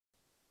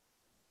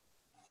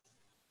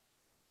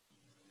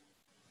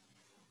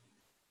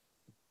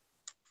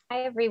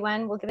Hi,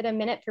 everyone. We'll give it a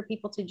minute for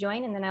people to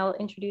join, and then I'll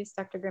introduce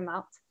Dr.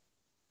 Grimalt.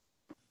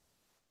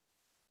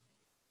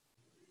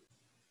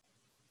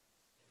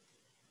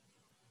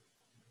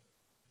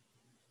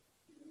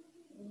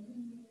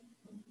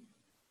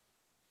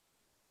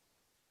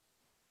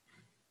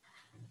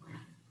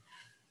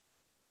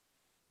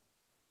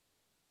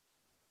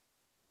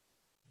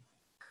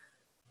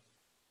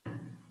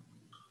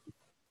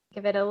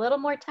 Give it a little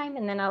more time,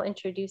 and then I'll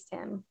introduce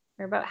him.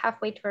 We're about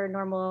halfway to our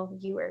normal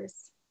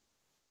viewers.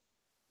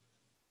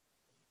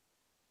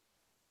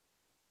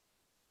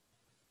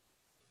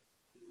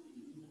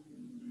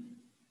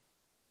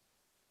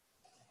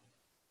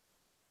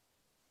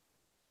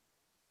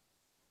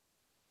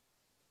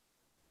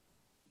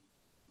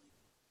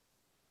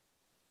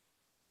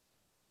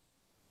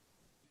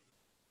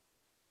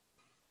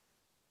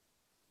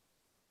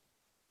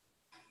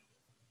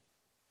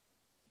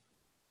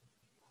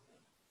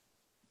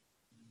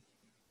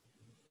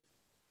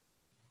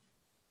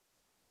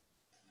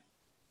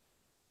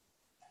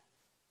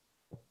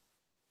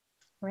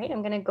 All right,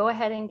 I'm going to go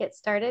ahead and get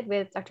started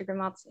with Dr.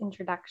 Grimalt's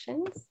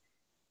introductions.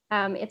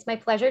 It's my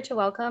pleasure to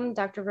welcome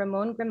Dr.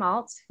 Ramon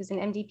Grimalt, who's an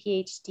MD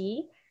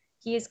PhD.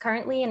 He is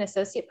currently an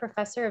associate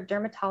professor of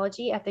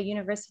dermatology at the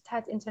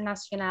Universitat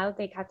Internacional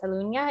de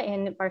Catalunya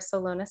in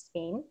Barcelona,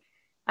 Spain.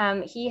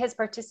 He has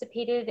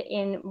participated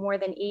in more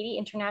than 80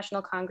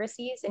 international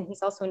congresses, and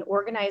he's also an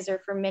organizer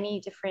for many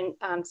different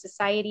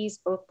societies,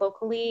 both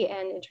locally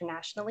and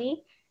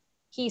internationally.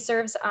 He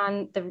serves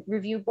on the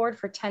review board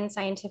for 10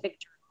 scientific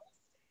journals.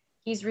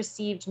 He's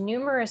received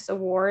numerous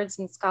awards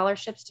and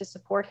scholarships to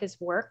support his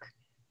work.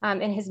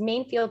 And his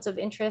main fields of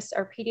interest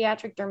are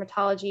pediatric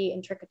dermatology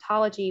and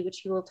trichotology, which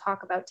he will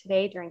talk about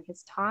today during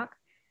his talk.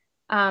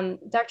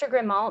 Dr.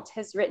 Grimalt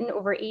has written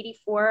over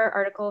 84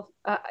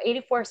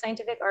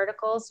 scientific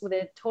articles with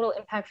a total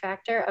impact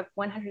factor of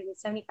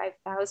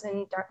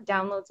 175,000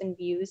 downloads and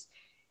views.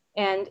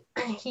 And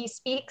he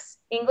speaks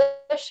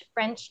English,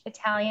 French,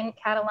 Italian,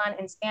 Catalan,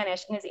 and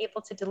Spanish, and is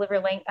able to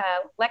deliver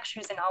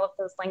lectures in all of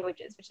those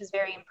languages, which is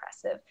very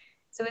impressive.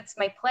 So it's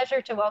my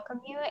pleasure to welcome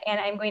you, and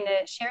I'm going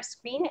to share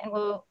screen, and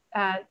we'll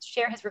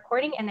share his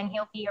recording, and then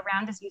he'll be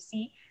around, as you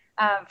see,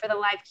 for the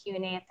live Q&A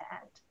at the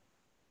end.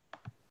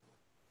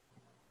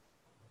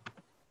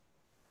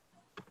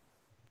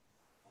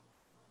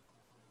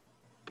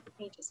 Let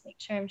me just make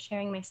sure I'm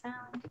sharing my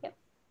sound. Yep.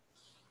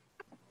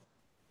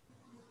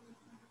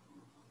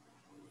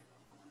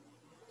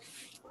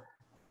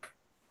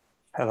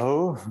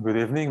 Hello, good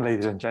evening,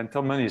 ladies and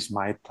gentlemen. It's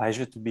my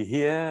pleasure to be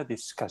here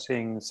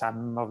discussing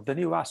some of the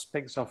new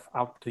aspects of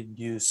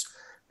autoinduced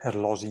hair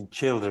loss in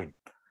children,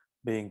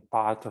 being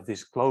part of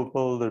these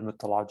global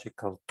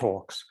dermatological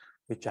talks,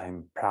 which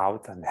I'm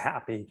proud and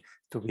happy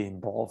to be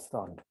involved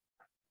on.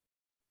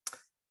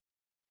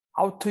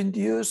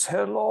 Autoinduced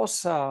hair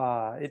loss,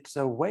 it's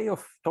a way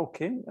of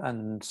talking,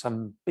 and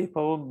some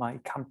people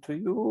might come to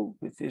you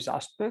with this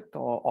aspect,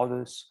 or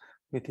others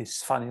with these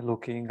funny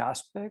looking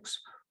aspects.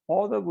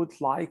 Others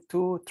would like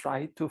to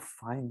try to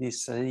find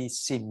this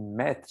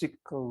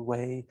symmetrical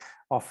way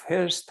of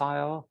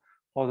hairstyle.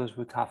 Others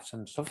would have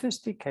some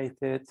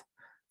sophisticated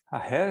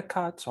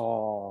haircuts,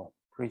 or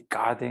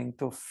regarding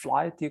to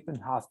flight, you can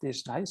have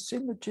these nice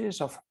images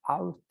of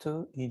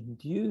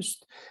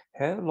auto-induced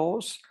hair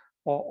loss,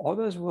 or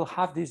others will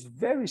have these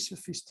very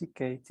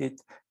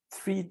sophisticated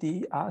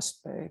 3D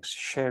aspects,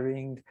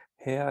 sharing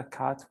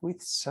haircut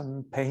with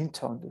some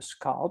paint on the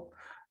scalp.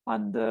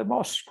 And the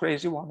most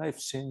crazy one I've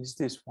seen is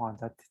this one,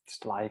 that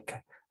it's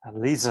like a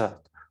lizard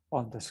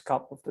on the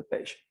scalp of the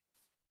patient.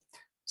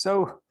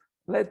 So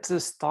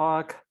let's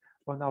start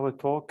on our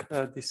talk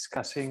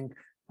discussing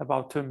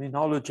about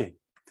terminology.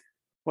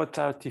 What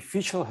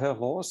artificial hair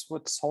loss,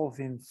 what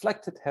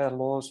self-inflicted hair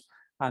loss,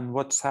 and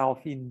what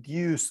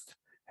self-induced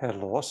hair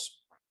loss.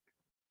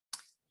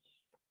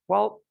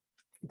 Well,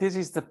 this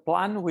is the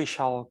plan we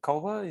shall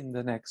cover in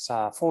the next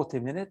 40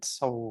 minutes.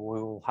 So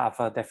we'll have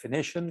a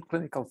definition,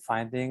 clinical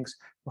findings,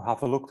 we'll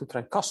have a look to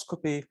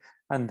trichoscopy,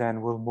 and then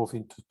we'll move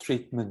into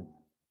treatment.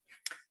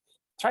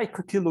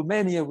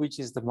 Trichotillomania, which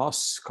is the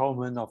most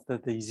common of the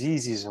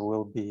diseases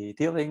we'll be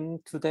dealing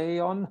today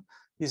on,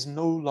 is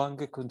no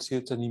longer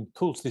considered an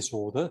impulse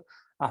disorder.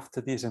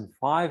 After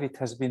DSM-5, it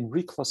has been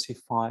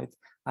reclassified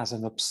as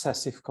an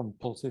obsessive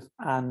compulsive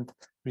and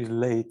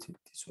related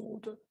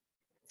disorder.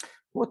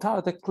 What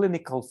are the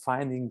clinical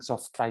findings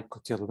of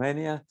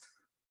trichotillomania?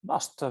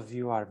 Most of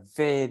you are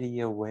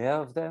very aware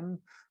of them.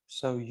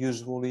 So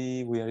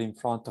usually we are in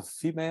front of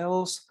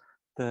females.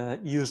 The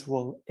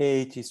usual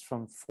age is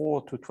from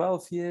 4 to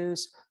 12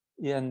 years,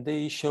 and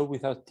they show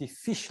with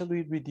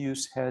artificially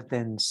reduced hair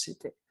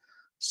density.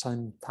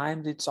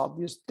 Sometimes it's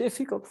obviously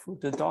difficult for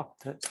the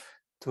doctor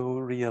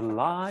to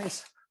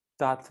realize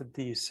that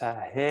this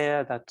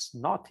hair that's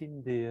not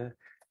in there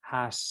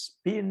has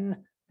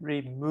been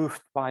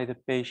removed by the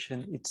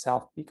patient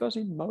itself, because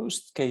in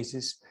most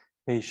cases,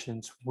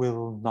 patients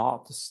will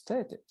not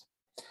state it.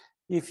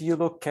 If you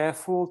look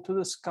careful to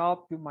the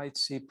scalp, you might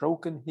see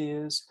broken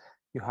hairs.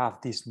 You have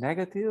this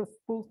negative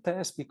pull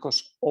test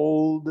because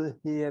all the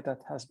hair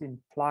that has been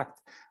plucked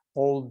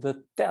All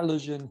the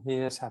telogen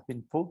hairs have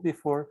been pulled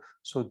before,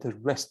 so the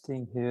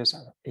resting hairs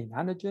are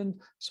inanagen,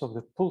 so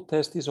the pull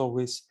test is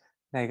always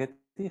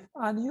negative,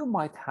 and you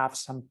might have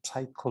some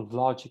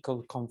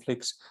psychological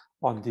conflicts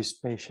on this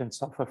patient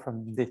suffer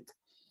from it.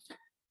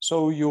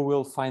 So you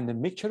will find a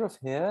mixture of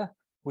hair.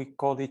 We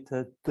call it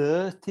a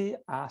dirty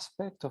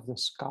aspect of the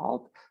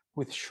scalp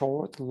with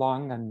short,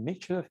 long, and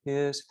mixture of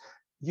hairs.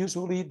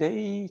 Usually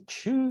they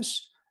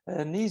choose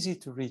an easy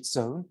to reach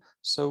zone.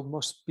 So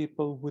most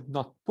people would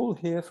not pull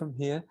hair from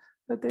here,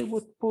 but they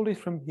would pull it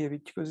from here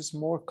because it's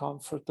more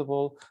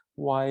comfortable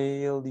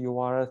while you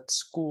are at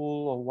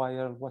school or while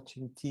you're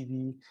watching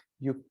TV.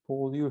 You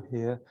pull your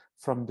hair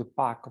from the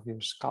back of your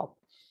scalp.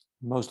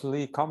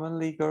 Mostly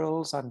commonly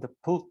girls, and the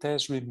pull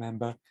test,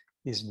 remember,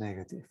 is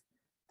negative.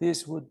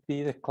 This would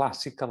be the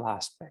classical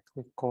aspect.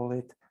 We call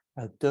it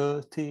a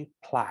dirty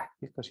plaque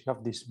because you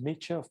have this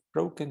mixture of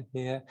broken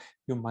hair.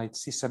 You might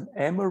see some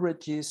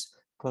hemorrhages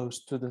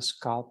close to the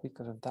scalp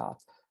because of that.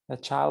 A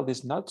child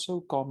is not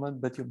so common,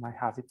 but you might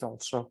have it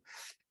also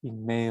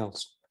in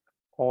males.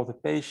 All the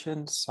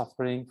patients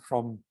suffering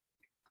from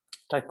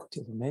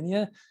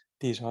trichotillomania.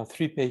 These are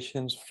 3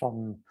 patients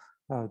from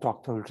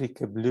Dr.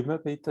 Ulrike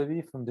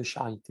Blume-Beethoven from the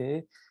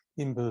Charité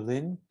in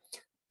Berlin.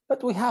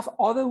 But we have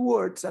other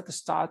words that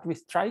start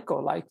with tricho,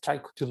 like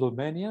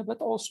trichotillomania, but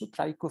also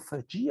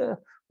trichophagia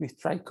with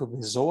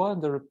trichobezoa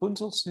and the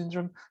Rapunzel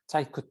syndrome,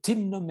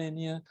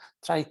 trichotymnomania,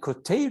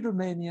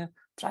 trichoteidomania,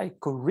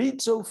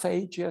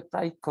 trichorhizophagia,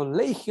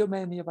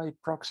 tricholegiomania by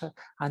proxy,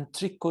 and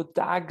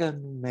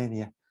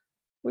trichodagonomania.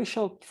 We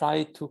shall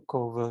try to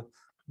cover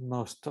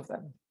most of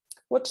them.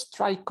 What's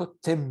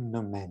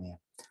trichotymnomania?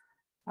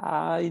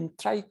 In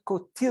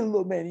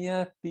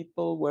trichotillomania,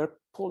 people were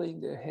pulling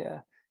their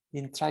hair.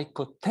 In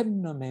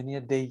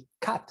trichotymnomania, they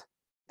cut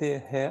their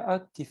hair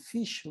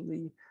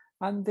artificially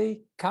and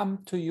they come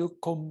to you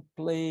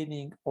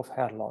complaining of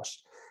hair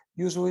loss.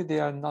 Usually they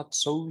are not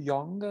so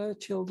young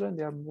children,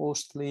 they are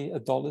mostly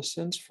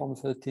adolescents from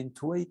 13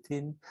 to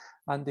 18,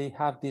 and they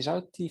have this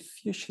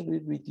artificially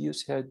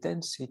reduced hair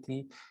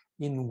density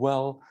in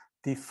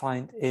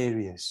well-defined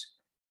areas.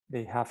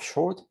 They have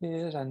short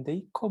hairs and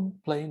they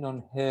complain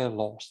on hair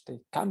loss. They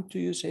come to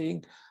you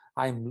saying,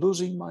 I'm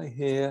losing my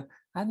hair,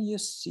 and you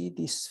see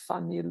these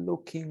funny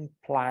looking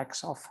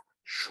plaques of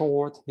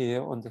short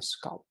hair on the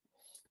scalp.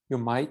 You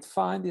might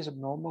find this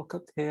abnormal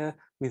cut hair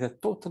with a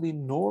totally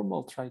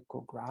normal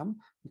trichogram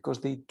because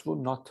they do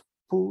not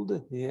pull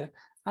the hair,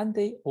 and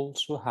they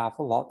also have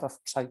a lot of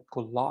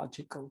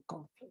psychological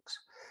conflicts.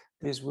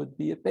 This would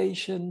be a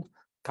patient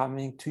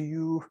coming to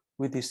you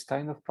with this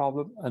kind of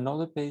problem.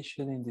 Another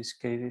patient, in this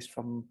case, is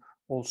from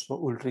also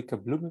Ulrike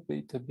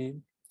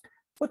Blume-Beethoven.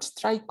 What's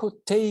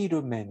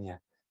trichoteidomania?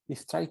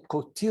 If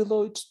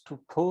trichotillomania to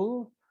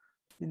pull,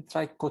 in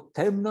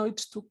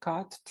trichotemnoids to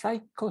cut,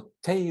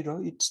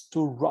 trichoteiro,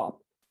 to rub.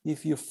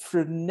 If you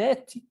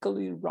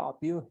frenetically rub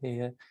your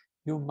hair,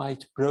 you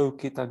might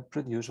break it and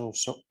produce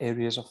also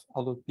areas of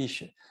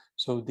alopecia.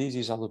 So this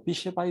is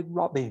alopecia by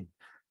rubbing.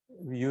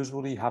 We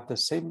usually have the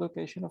same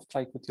location of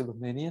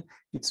trichotillomania.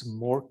 It's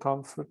more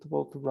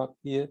comfortable to rub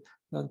here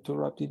than to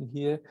rub in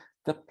here.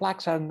 The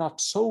plaques are not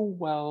so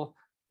well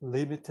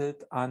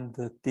limited, and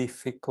the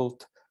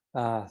difficult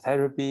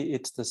therapy,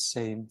 it's the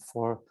same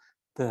for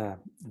the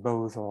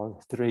both or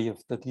 3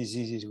 of the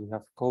diseases we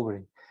have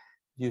covering.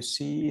 You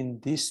see in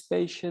these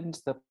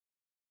patients the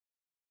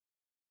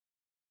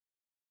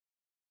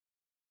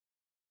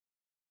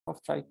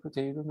of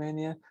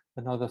trichotillomania,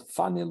 another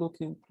funny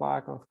looking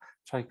plaque of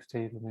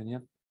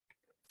trichotillomania.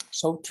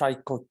 So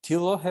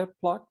trichotillo hair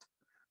plucked,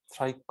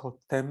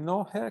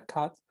 trichotemno hair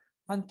cut,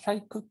 and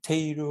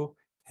trichoteiro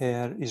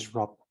hair is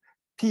rubbed.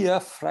 Pierre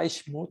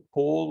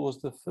Freischmuth-Paul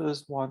was the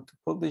first one to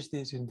publish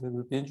this in the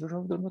European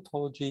Journal of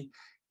Dermatology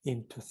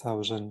in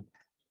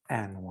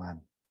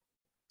 2001.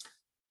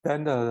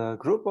 Then the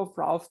group of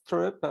Ralph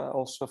Tripp,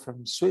 also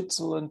from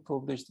Switzerland,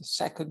 published the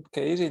second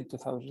case in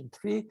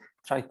 2003,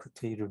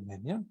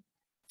 trichotillomania.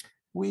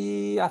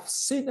 We have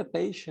seen a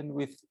patient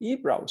with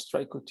eyebrows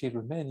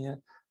trichotillomania,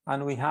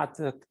 and we had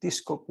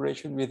this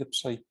cooperation with a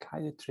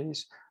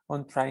psychiatrist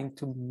on trying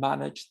to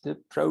manage the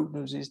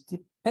prognosis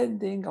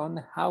depending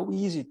on how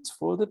easy it's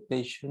for the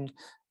patient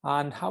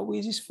and how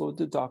easy it's for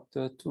the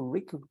doctor to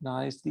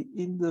recognize the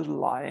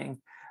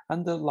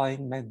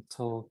underlying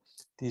mental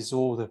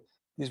disorder.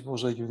 This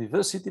was a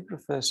university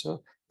professor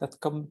that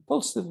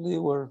compulsively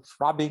were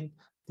rubbing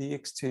the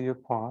exterior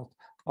part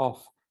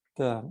of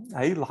the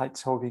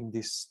highlights having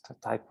this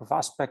type of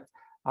aspect.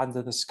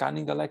 Under the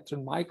scanning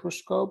electron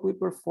microscope we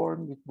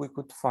performed, we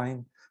could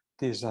find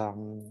this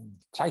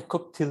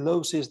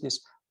trichoptillosis, this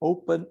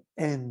open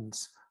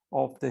ends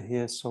of the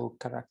hair, so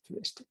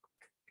characteristic.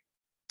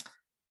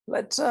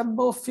 Let's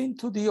move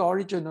into the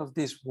origin of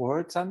these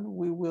words, and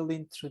we will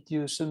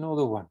introduce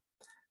another one.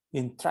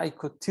 In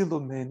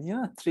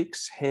trichotillomania,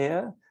 tricks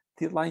hair,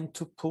 the line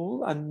to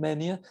pull, and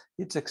mania,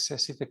 it's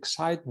excessive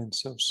excitement.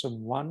 So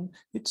someone,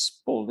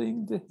 it's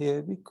pulling the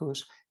hair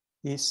because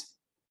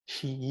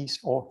she is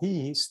or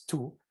he is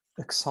too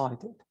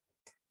excited.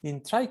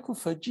 In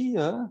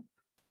trichophagia,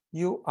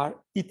 you are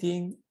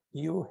eating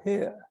your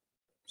hair.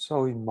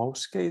 So in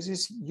most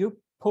cases, you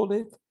pull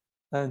it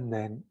and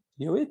then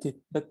you eat it,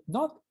 but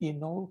not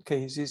in all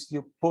cases,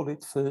 you pull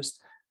it first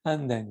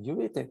and then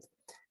you eat it.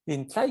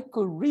 In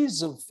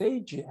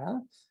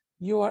trichorhizophagia,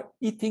 you are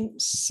eating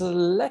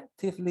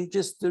selectively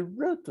just the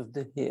root of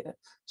the hair.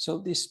 So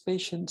these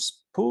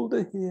patients pull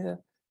the hair,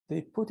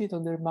 they put it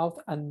on their mouth,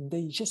 and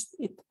they just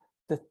eat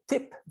the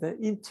tip, the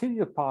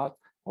interior part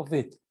of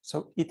it.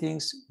 So eating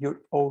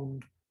your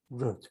own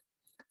root.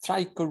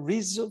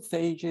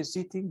 Trichorhizophagia is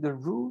eating the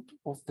root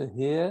of the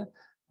hair,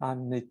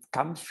 and it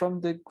comes from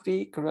the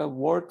Greek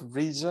word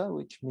rhiza,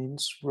 which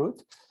means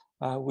root.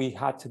 We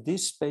had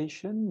this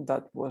patient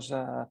that was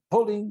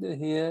pulling the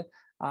hair,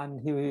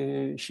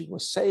 and she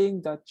was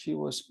saying that she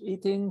was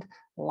eating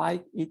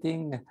like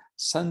eating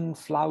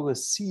sunflower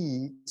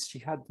seeds. She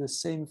had the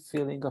same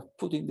feeling of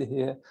putting the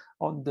hair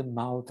on the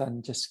mouth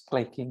and just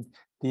clicking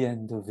the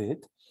end of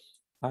it.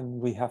 And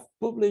we have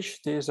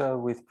published this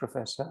with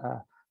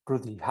Professor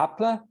Rudy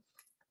Hapler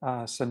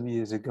some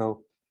years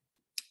ago.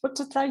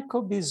 What's a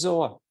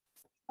trichobezoar?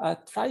 A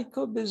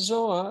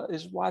trichobezoar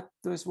is what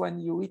is when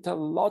you eat a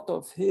lot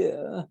of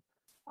hair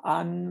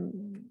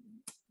and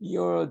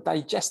your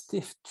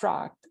digestive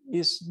tract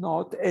is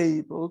not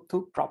able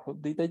to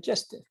properly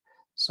digest it.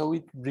 So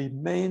it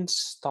remains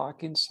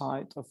stuck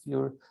inside of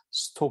your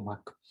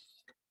stomach.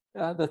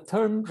 The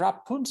term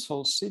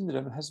Rapunzel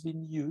syndrome has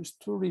been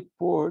used to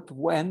report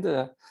when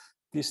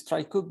this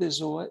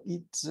trichobezoar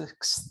is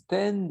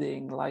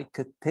extending like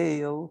a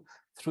tail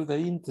through the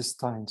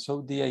intestine.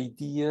 So the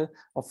idea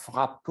of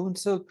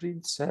Rapunzel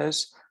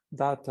princess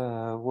that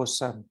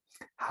was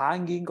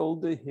hanging all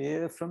the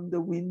hair from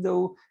the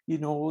window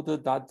in order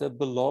that the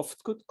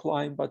beloved could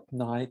climb at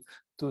night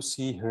to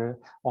see her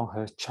on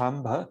her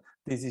chamber.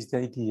 This is the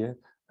idea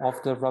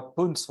of the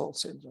Rapunzel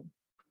syndrome.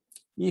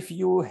 If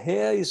your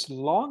hair is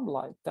long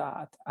like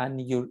that and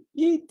you're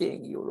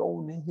eating your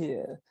own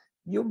hair,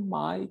 you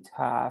might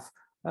have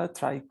a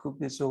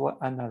trichobezoar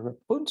and a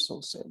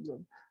Rapunzel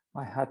syndrome.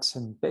 I had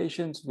some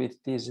patients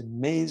with this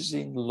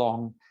amazing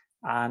long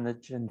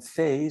anagen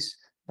face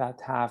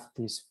that have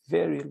this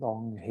very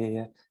long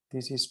hair.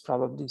 This is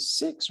probably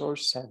 6 or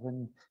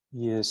 7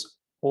 years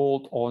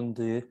old on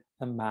the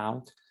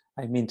amount.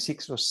 I mean,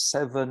 6 or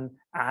 7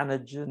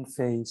 anagen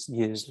phase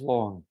years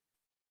long.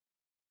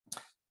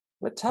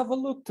 Let's have a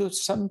look to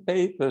some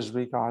papers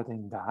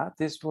regarding that.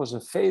 This was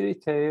a fairy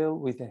tale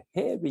with a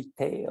hairy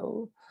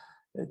tail.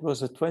 It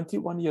was a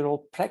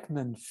 21-year-old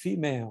pregnant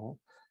female.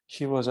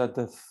 She was at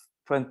the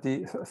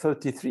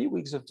 33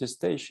 weeks of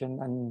gestation,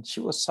 and she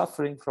was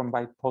suffering from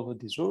bipolar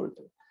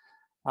disorder.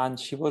 And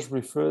she was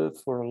referred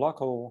for a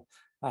local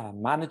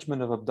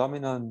management of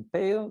abdominal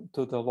pain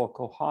to the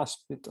local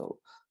hospital.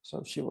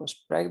 So she was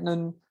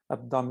pregnant,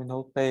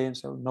 abdominal pain,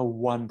 so no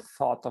one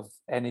thought of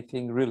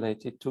anything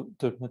related to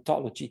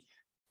dermatology,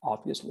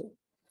 obviously.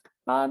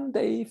 And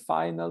they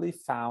finally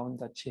found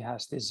that she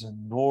has this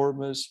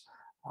enormous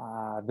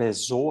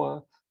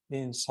bezoar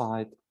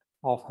inside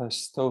of her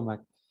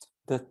stomach.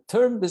 The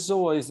term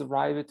bezoar is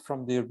derived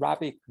from the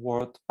Arabic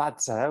word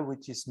badza,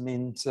 which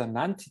means an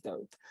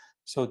antidote.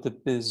 So the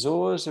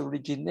bezoars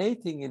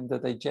originating in the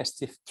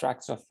digestive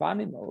tracts of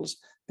animals,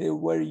 they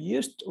were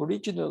used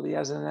originally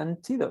as an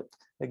antidote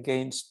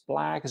against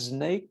plague,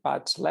 snake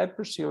bites,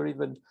 leprosy, or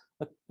even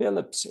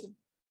epilepsy.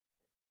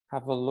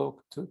 Have a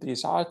look to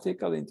this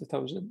article in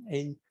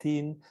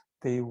 2018.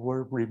 They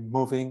were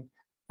removing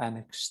an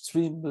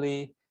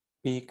extremely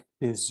big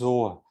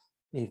bezoar.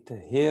 If the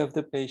hair of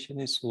the patient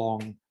is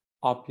long,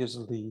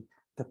 obviously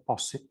the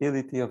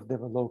possibility of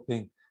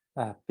developing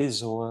a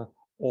bezoar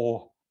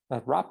or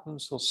a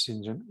Rapunzel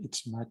syndrome,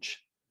 it's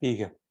much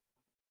bigger.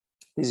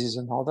 This is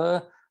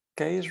another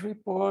case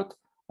report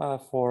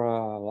for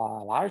a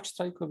large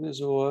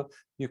trichobezoar.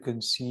 You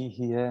can see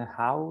here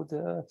how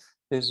the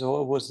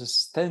bezoar was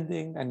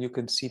extending, and you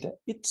can see the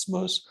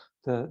isthmus,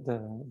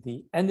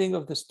 the ending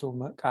of the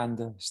stomach and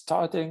the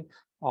starting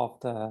of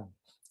the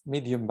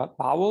medium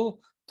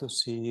bowel to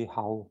see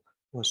how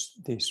was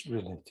this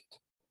related.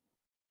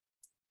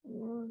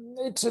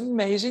 It's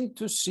amazing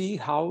to see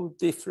how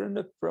different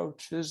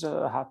approaches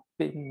have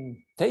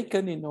been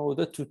taken in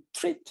order to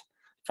treat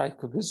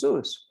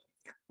trichobezoars.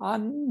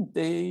 And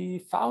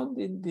they found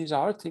in this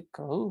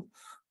article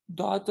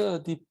that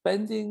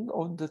depending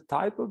on the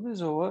type of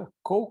bezoar,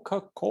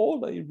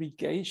 Coca-Cola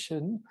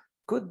irrigation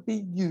could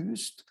be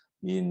used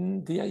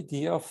in the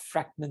idea of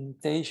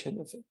fragmentation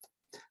of it.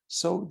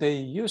 So they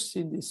used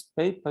in this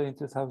paper in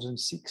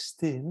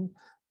 2016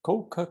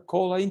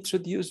 Coca-Cola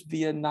introduced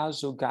via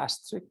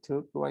nasogastric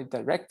tube by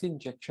direct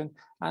injection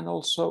and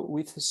also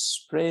with a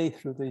spray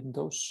through the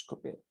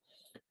endoscopy.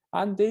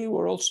 And they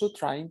were also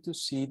trying to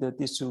see the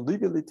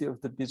dissolubility of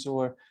the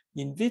bezoar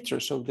in vitro.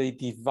 So they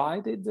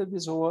divided the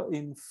bezoar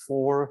in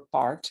 4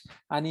 parts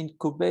and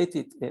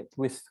incubated it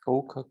with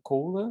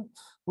Coca-Cola,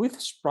 with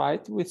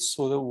Sprite, with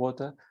soda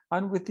water,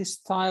 and with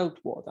distilled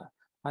water.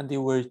 And they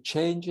were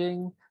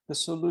changing the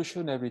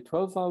solution every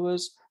 12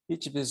 hours.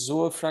 Each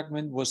bezoar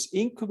fragment was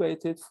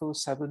incubated for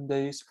 7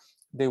 days,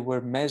 They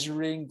were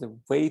measuring the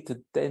weight,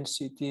 the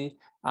density,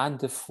 and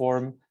the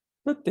form,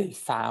 but they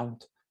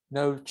found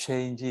no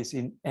changes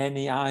in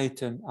any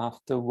item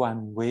after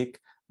 1 week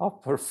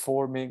of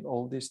performing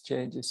all these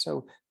changes.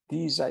 So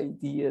this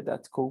idea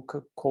that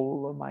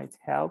Coca-Cola might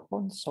help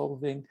on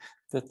solving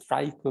the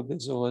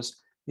trichobezoars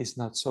is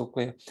not so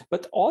clear.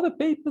 But other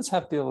papers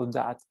have built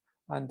that.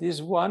 And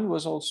this one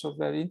was also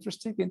very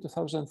interesting in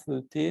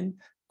 2013.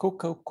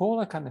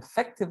 Coca-Cola can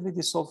effectively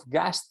dissolve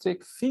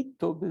gastric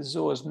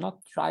phytobezoars,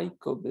 not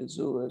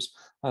trichobezoars,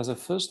 as a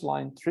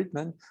first-line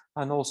treatment,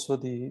 and also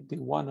the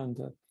one on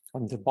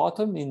the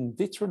bottom, in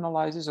vitro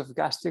analysis of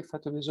gastric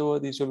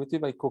phytobezoar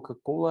dissolved by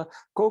Coca-Cola,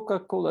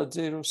 Coca-Cola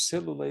Zero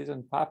cellulase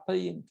and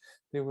papain.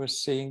 They were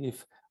saying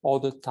if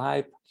other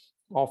type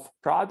of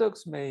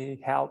products may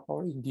help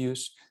or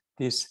induce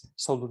this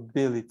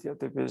solubility of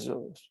the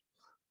bezoars.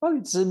 Well,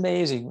 it's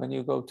amazing when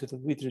you go to the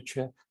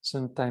literature,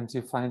 sometimes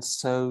you find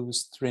so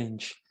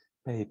strange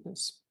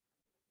papers.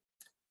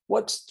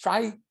 What's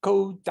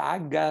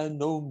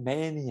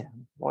trichodagonomania?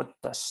 What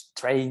a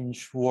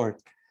strange word.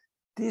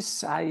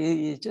 This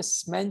I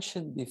just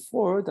mentioned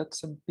before, that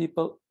some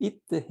people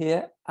eat the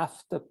hair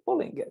after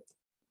pulling it,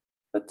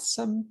 but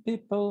some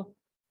people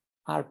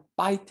are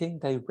biting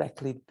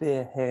directly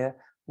their hair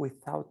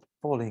without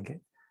pulling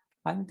it.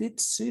 And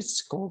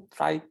it's called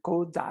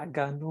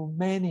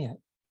trichodagonomania,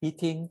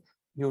 eating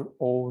your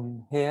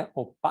own hair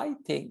or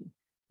biting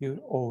your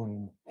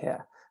own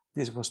hair.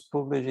 This was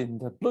published in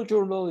the Blue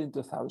Journal in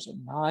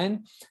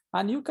 2009.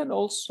 And you can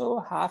also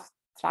have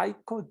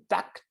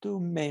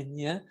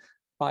trichodactomania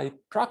by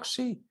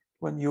proxy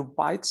when you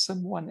bite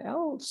someone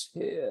else's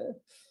hair.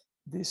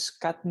 This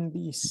can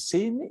be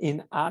seen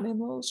in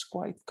animals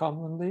quite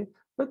commonly,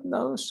 but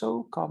not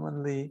so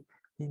commonly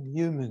in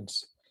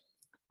humans.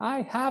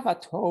 I have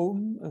at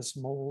home a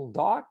small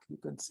dog. You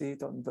can see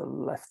it on the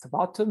left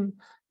bottom.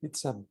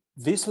 It's a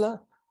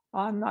Whistler.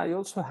 And I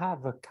also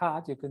have a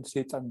cat. You can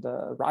see it on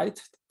the right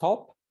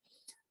top.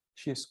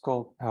 She's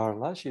called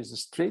Perla. She's a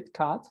street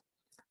cat.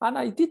 And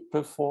I did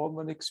perform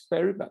an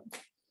experiment.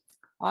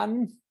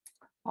 And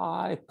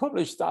I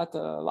published that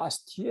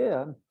last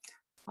year.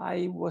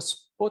 I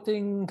was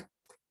putting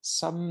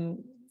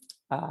some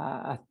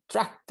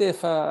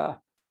attractive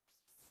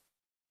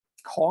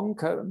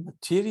honker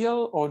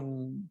material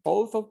on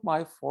both of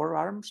my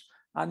forearms,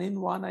 and in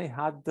one I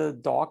had the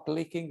dog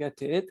licking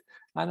at it,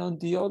 and on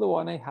the other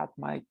one I had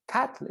my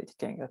cat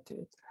licking at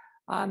it.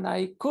 And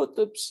I could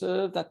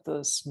observe that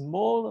a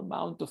small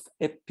amount of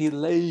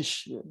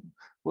epilation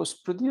was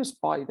produced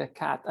by the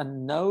cat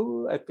and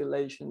no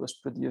epilation was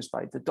produced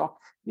by the dog,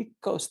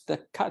 because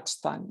the cat's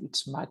tongue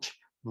is much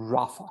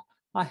rougher.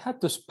 I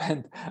had to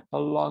spend a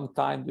long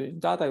time doing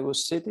that. I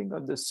was sitting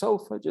on the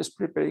sofa just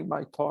preparing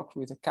my talk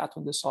with a cat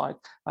on the side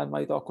and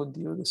my dog on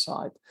the other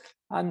side.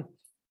 And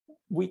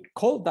we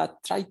call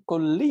that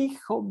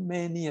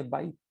tricholichomania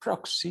by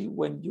proxy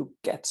when you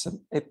get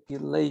some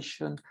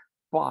epilation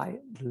by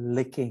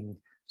licking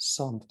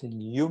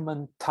something.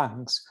 Human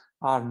tongues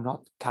are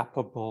not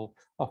capable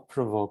of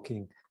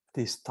provoking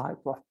this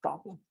type of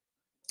problem.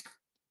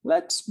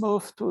 Let's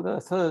move to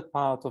the third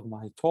part of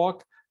my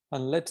talk,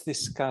 and let's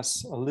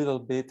discuss a little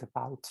bit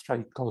about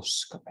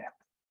trichoscopy.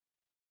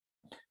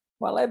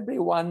 Well,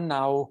 everyone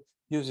now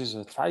uses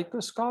a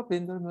trichoscope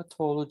in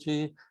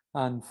dermatology,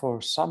 and for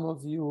some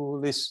of you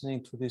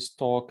listening to this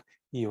talk,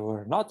 you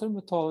are not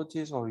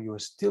dermatologists or you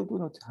still do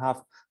not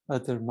have a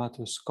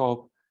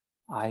dermatoscope,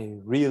 I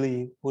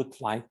really would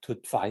like to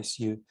advise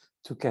you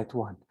to get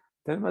one.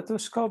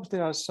 Dermatoscopes,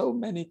 there are so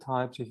many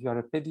types. If you are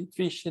a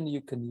pediatrician,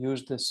 you can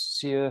use the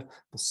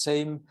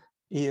same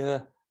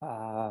ear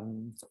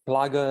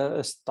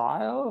plugger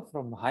style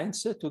from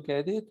Heinz to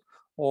get it,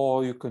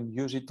 or you can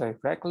use it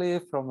directly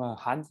from a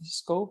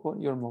handyscope on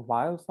your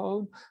mobile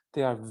phone.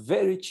 They are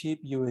very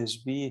cheap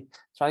USB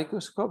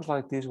trichoscopes.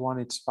 Like this one,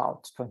 it's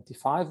about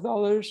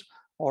 $25,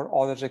 or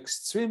others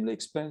extremely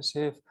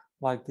expensive,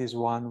 like this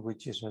one,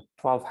 which is at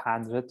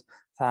 $1,200,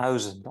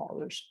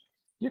 $1,000.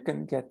 You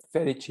can get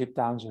very cheap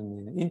down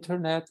on the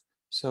internet,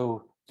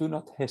 so do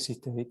not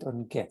hesitate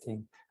on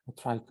getting a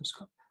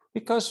trichoscope.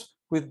 Because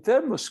with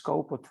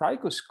dermoscope or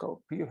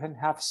trichoscope, you can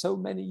have so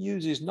many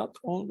uses, not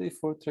only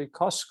for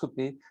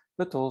trichoscopy,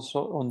 but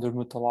also on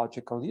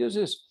dermatological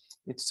uses.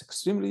 It's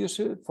extremely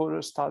useful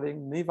for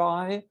studying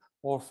nevi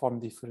or from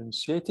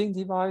differentiating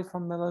nevi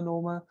from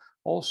melanoma,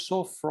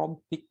 also from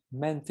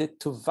pigmented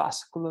to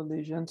vascular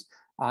lesions,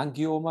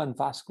 angioma and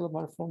vascular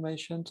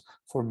malformations.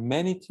 For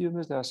many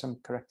tumors, there are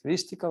some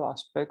characteristical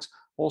aspects,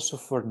 also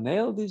for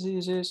nail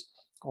diseases,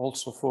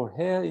 also for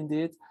hair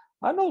indeed.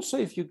 And also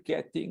if you're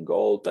getting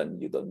old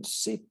and you don't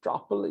see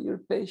properly your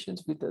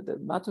patients with the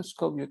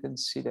dermatoscope, you can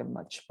see them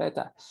much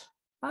better.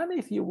 And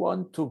if you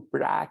want to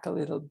brag a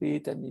little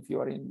bit, and if you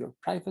are in your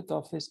private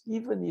office,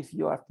 even if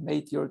you have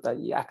made your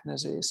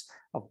diagnosis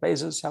of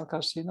basal cell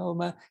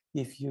carcinoma,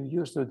 if you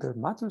use the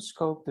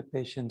dermatoscope, the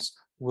patients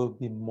will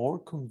be more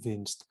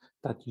convinced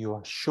that you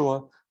are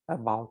sure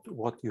about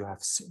what you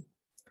have seen.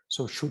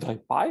 So should I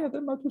buy a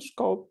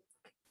dermatoscope?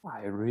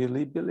 I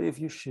really believe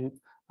you should.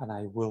 And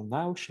I will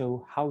now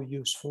show how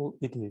useful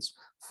it is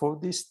for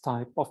this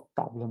type of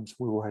problems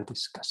we were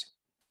discussing.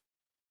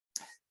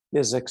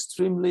 There's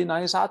extremely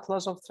nice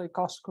atlas of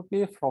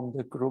trichoscopy from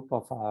the group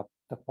of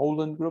the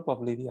Poland group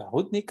of Lydia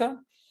Hudnicka.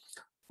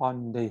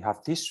 And they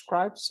have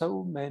described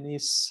so many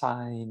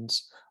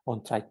signs on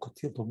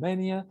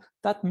trichotillomania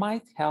that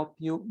might help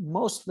you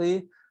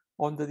mostly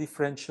on the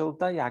differential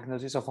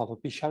diagnosis of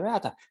alopecia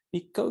areata,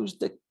 because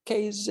the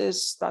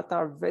cases that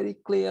are very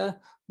clear,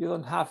 you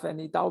don't have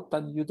any doubt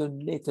and you don't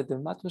need a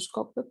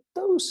dermatoscope, but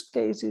those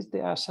cases, they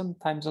are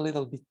sometimes a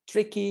little bit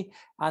tricky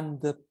and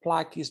the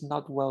plaque is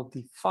not well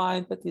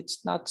defined, but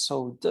it's not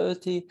so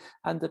dirty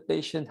and the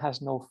patient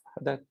has no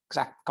the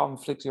exact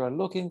conflicts you are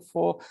looking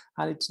for,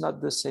 and it's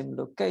not the same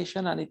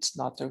location and it's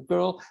not a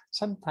girl.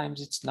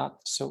 Sometimes it's not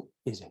so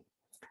easy.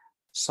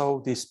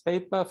 So this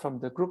paper from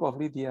the group of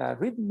Lydia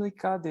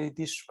Rybnicka, they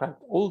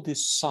described all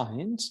these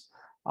signs,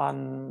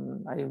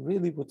 and I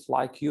really would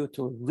like you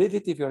to read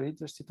it if you're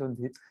interested in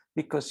it,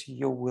 because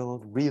you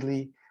will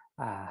really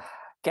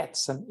get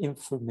some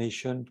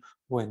information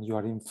when you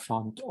are in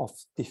front of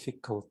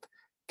difficult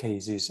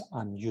cases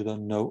and you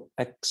don't know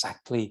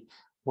exactly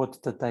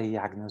what the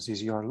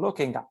diagnosis you are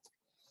looking at.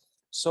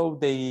 So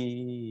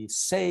they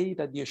say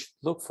that you should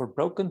look for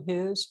broken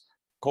hairs,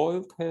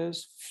 coiled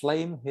hairs,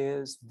 flame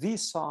hairs, V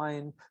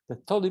sign, the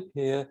tulip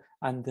hair,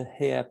 and the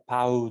hair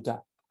powder.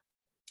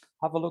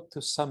 Have a look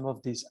to some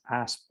of these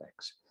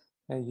aspects.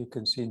 You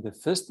can see in the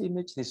first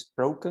image this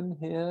broken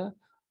hair.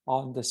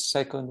 On the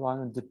second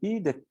one, the B,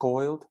 the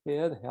coiled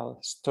hair, the hair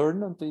has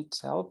turned onto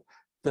itself.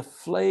 The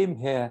flame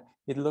hair,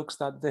 it looks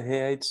that the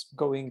hair is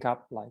going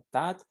up like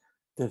that.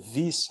 The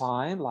V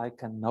sign,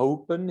 like an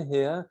open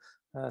hair,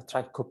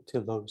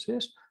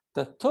 trichoptilosis.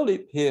 The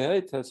tulip hair,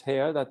 it has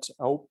hair that's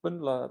open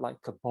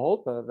like a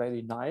bulb,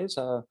 very nice,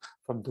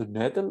 from the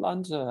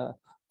Netherlands,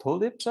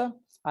 tulips,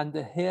 and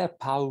the hair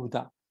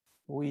powder.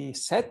 We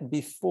said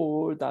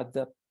before that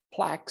the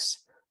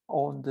plaques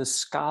on the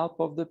scalp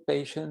of the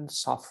patient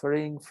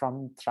suffering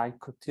from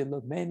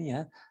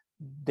trichotillomania,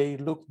 they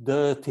look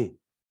dirty,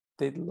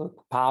 they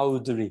look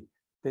powdery,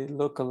 they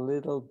look a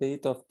little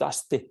bit of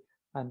dusty.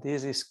 And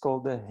this is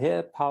called the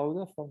hair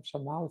powder from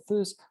some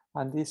authors.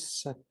 And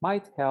this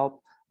might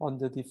help on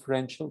the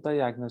differential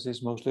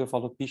diagnosis, mostly of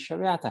alopecia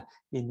areata,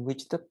 in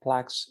which the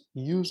plaques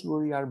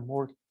usually are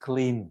more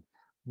clean,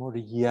 more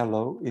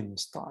yellow in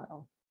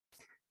style.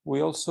 We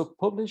also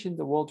publish in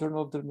the World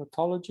Journal of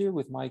Dermatology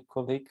with my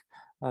colleague,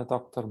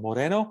 Dr.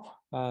 Moreno,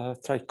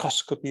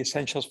 Trichoscopy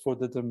Essentials for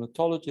the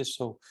Dermatologist.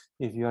 So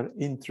if you're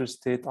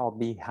interested, I'll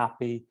be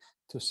happy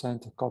to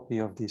send a copy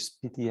of this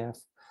PDF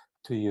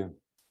to you.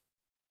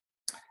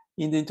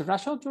 In the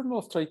International Journal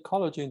of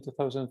Trichology in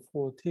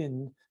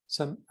 2014,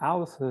 some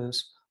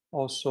authors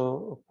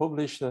also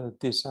published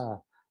these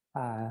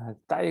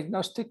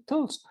diagnostic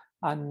tools,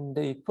 and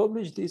they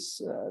published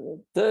this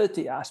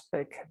dirty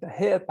aspect, the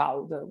hair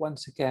powder.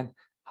 Once again,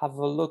 have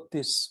a look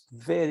this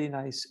very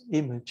nice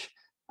image.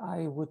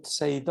 I would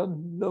say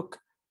don't look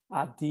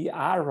at the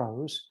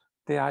arrows,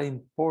 they are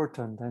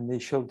important and they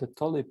show the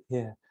tulip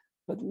hair,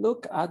 but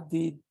look at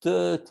the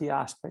dirty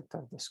aspect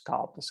of the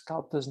scalp. The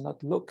scalp does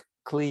not look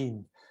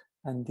clean.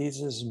 And this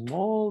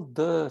small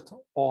dirt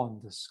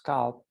on the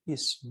scalp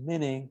is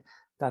meaning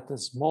that the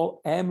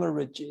small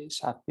hemorrhages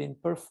have been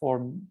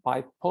performed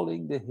by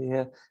pulling the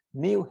hair.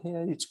 New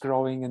hair is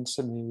growing in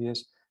some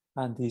areas,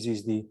 and this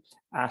is the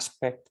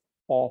aspect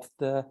of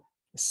the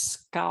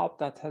scalp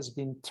that has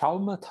been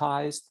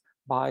traumatized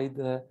by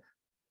the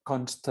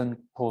constant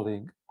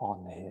pulling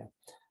on hair.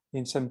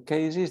 In some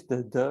cases,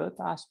 the dirt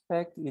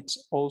aspect,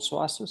 it's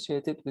also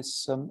associated with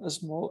some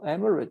small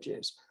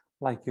hemorrhages,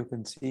 like you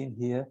can see in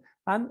here,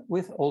 and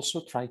with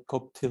also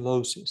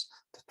trichoptilosis.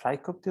 The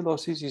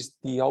trichoptilosis is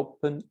the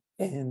open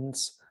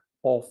ends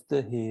of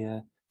the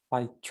hair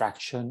by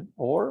traction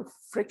or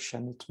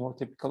friction. It's more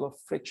typical of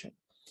friction.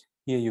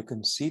 Here you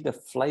can see the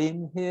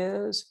flame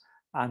hairs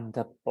and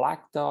the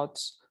black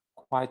dots,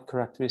 quite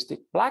characteristic.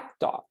 Black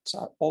dots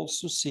are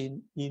also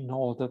seen in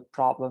other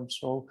problems,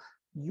 so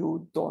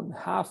you don't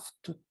have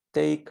to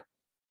take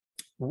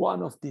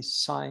one of these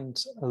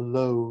signs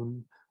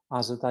alone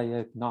as a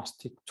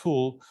diagnostic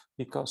tool,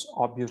 because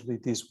obviously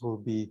this will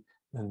be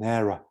an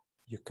error.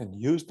 You can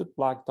use the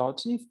black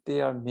dots if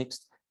they are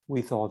mixed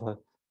with other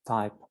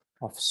type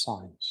of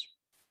signs.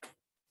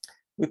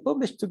 We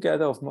published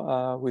together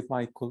with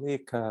my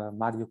colleague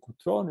Mario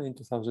Cutrone in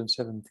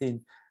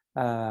 2017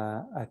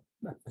 a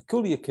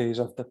peculiar case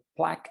of the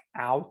plaque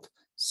out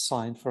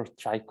sign for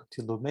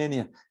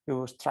trichotillomania. It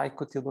was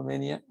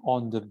trichotillomania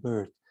on the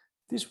birth.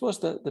 This was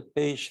the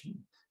patient.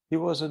 He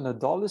was an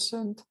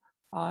adolescent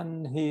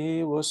and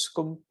he was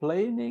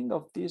complaining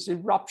of this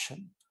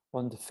eruption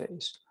on the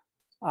face.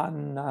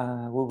 And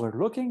we were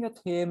looking at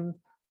him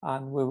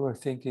and we were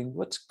thinking,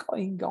 what's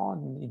going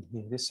on in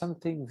here? There's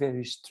something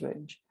very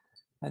strange.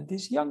 And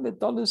this young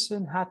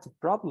adolescent had a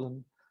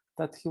problem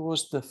that he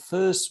was the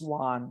first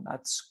one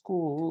at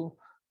school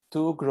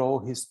to grow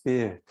his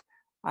beard.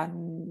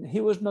 And he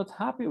was not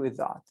happy with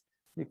that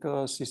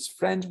because his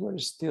friends were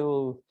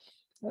still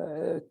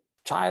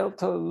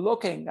child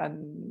looking,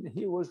 and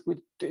he was with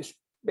this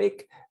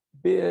big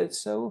beard.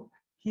 So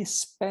he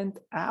spent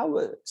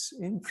hours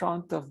in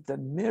front of the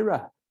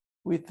mirror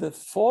with the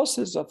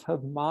forces of her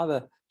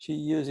mother she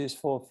uses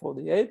for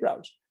the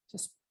eyebrows,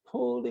 just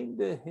pulling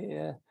the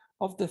hair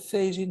of the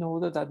face in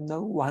order that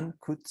no one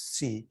could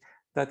see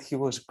that he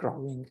was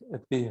growing a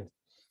beard.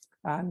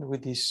 And we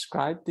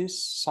describe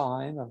this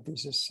sign of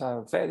this is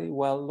very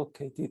well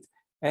located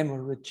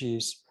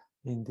hemorrhages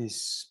in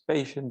this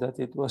patient, that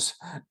it was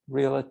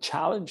really a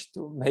challenge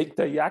to make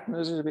the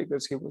diagnosis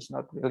because he was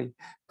not really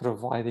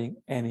providing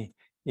any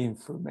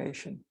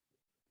information.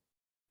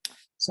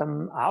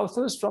 Some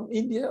authors from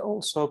India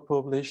also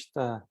published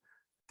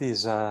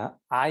this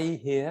eye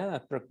hair, a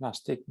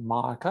prognostic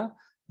marker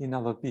in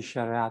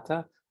alopecia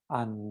areata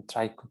and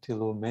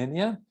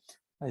trichotillomania.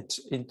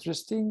 It's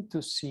interesting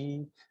to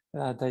see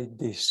they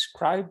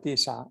describe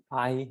this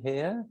eye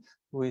hair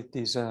with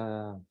this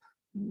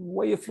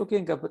way of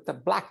looking at the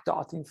black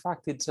dot. In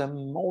fact, it's a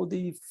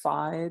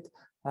modified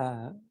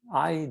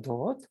eye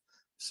dot.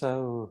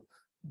 So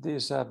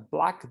this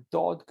black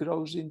dot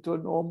grows into a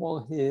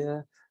normal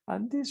hair,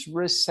 and this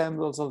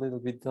resembles a little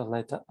bit the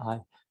letter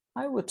I.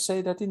 I would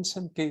say that in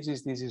some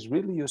cases this is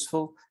really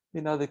useful.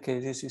 In other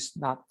cases, it's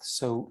not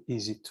so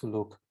easy to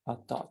look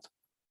at that.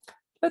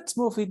 Let's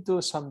move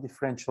into some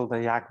differential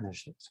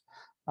diagnoses.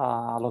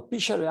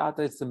 Alopecia areata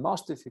is the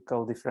most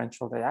difficult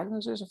differential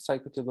diagnosis of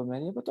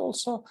trichotillomania, but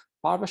also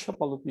barbershop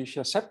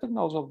alopecia, septal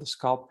nose of the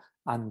scalp,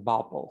 and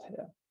bubble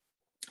hair.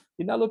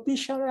 In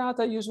alopecia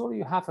areata, usually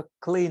you have a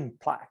clean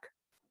plaque.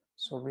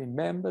 So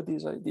remember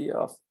this idea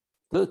of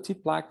dirty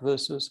plaque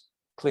versus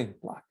clean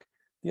plaque.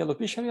 The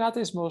alopecia areata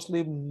is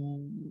mostly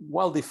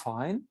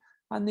well-defined,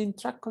 and in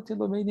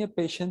trichotillomania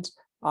patients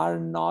are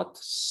not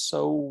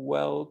so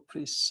well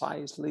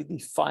precisely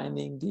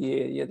defining the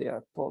area they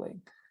are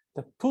pulling.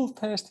 The pull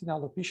test in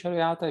alopecia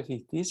areata, if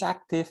it is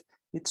active,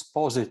 it's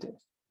positive.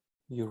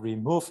 You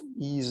remove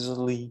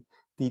easily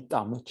the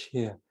damage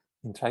here.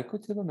 In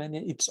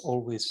trichotillomania, it's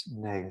always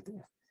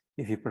negative.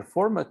 If you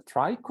perform a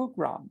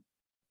trichogram,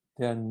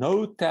 there are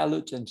no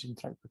telogens in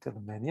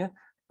trichotillomania,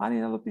 and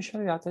in alopecia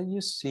areata,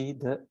 you see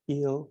the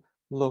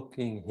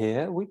ill-looking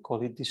hair. We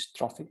call it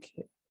dystrophic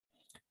hair.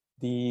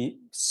 The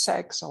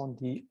sex on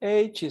the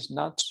age is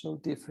not so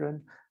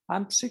different,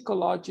 and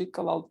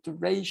psychological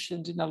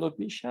alterations in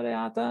alopecia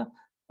areata,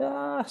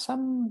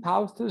 some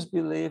authors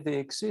believe they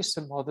exist,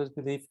 some others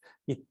believe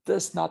it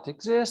does not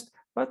exist,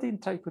 but in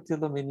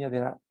trichotillomania, they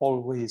are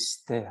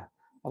always there.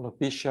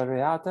 Alopecia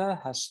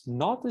areata has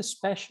not a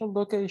special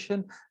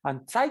location,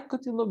 and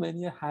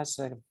trichotillomania has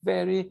a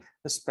very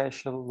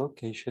special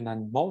location,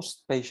 and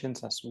most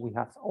patients, as we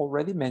have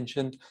already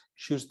mentioned,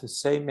 choose the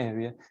same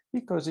area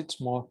because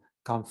it's more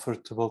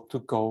comfortable to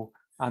go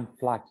and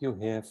pluck your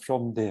hair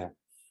from there.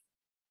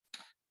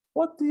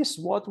 What is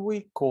what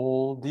we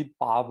call the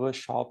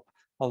barbershop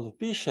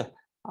alopecia?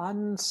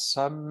 And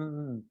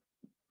some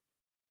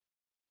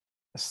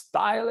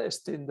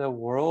stylist in the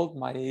world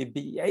might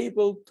be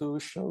able to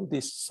show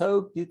this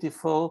so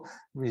beautiful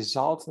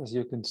results, as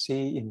you can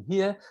see in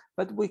here,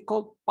 but we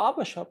call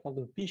barbershop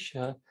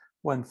alopecia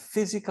when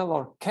physical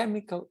or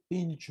chemical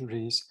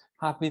injuries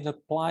have been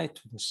applied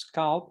to the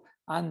scalp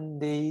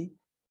and they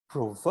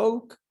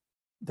provoke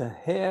the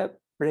hair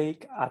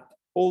break at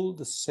all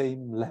the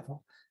same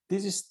level.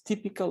 This is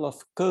typical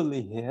of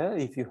curly hair.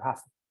 If you have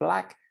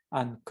black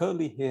and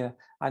curly hair,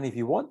 and if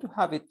you want to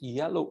have it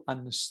yellow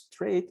and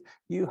straight,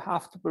 you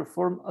have to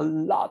perform a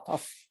lot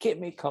of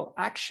chemical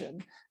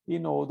action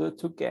in order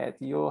to get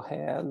your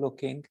hair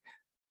looking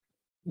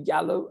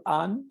yellow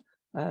and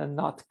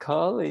not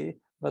curly,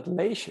 but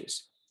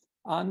luscious.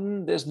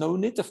 And there's no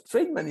need of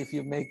treatment if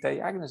you make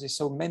diagnosis.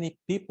 So many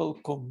people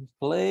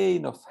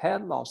complain of hair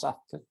loss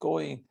after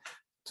going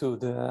to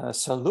the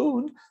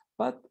salon,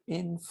 but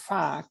in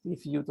fact,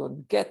 if you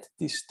don't get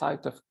this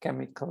type of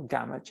chemical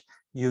damage,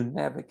 you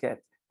never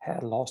get hair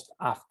loss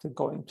after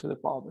going to the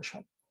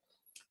barbershop.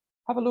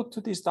 Have a look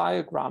to this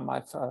diagram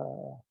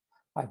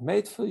I've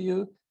made for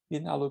you.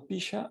 In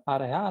alopecia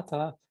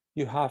areata,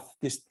 you have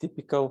this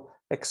typical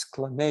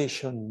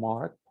exclamation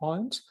mark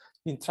points.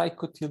 In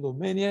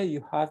trichotillomania,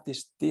 you have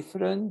this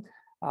different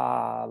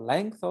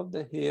length of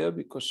the hair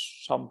because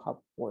some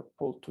were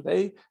pulled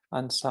today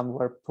and some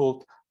were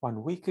pulled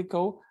 1 week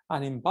ago.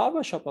 And in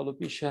barbershop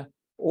alopecia,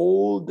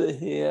 all the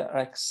hair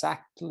are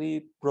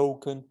exactly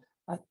broken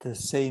at the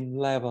same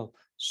level.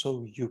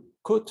 So you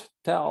could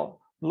tell,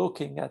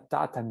 looking at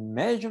that and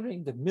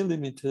measuring the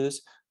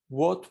millimeters,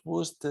 what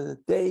was the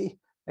day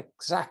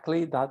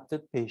exactly that the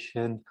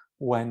patient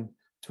went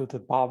to the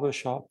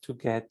barbershop to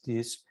get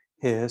this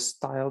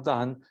hairstyle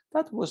done.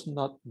 That was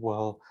not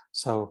well,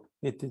 so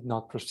it did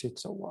not proceed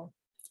so well.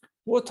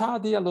 What are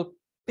the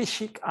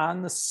alopecia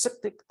and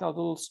septic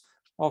nodules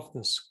of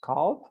the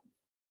scalp?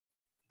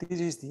 This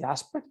is the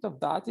aspect of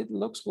that. It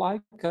looks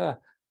like a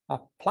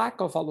plaque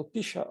of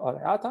alopecia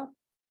areata,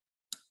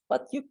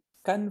 but you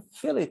can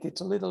feel it.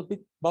 It's a little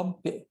bit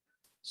bumpy.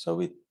 So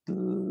it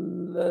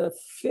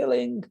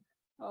feeling,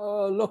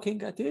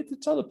 looking at it,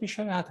 it's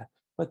alopecia areata.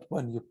 But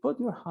when you put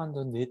your hand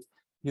on it,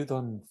 you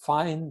don't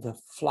find the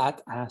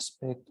flat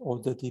aspect or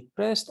the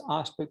depressed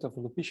aspect of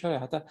alopecia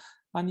areata,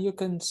 and you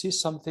can see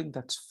something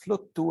that's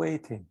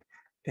fluctuating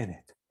in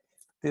it.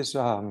 This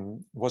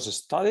was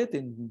studied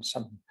in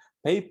some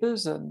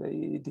papers,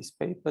 and this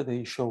paper,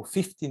 they show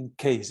 15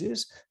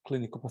 cases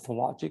clinical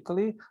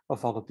pathologically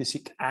of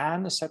alopecia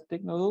and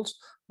septic nodules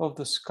of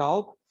the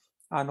scalp.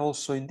 And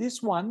also in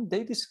this one,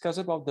 they discuss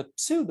about the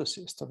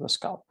pseudocyst of the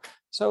scalp.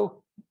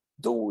 So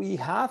do we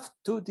have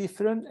two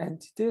different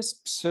entities,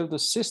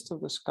 pseudocyst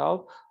of the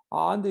scalp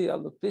and the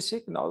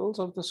alopecia nodules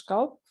of the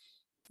scalp?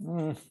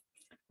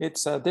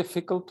 It's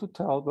difficult to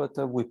tell, but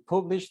we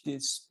published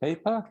this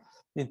paper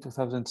in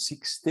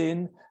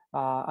 2016,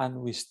 and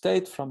we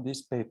state from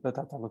this paper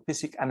that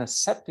alopecia and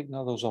septic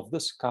nodules of the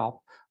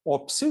scalp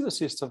or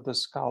pseudocysts of the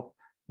scalp,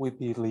 we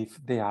believe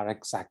they are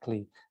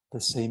exactly the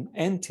same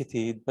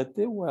entity, but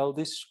they were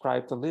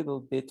described a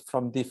little bit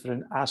from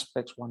different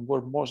aspects. One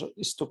were more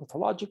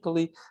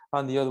histopathologically,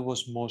 and the other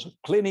was more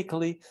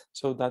clinically.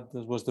 So that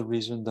was the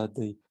reason that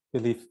they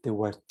believe they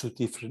were two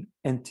different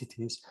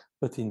entities,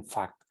 but in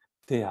fact,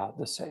 they are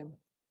the same.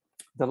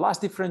 The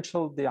last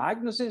differential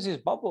diagnosis is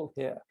bubble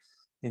hair.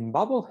 In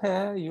bubble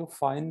hair, you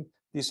find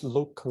these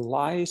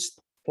localized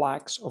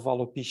plaques of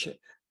alopecia,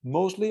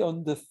 mostly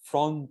on the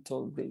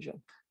frontal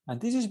region. And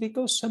this is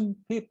because some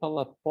people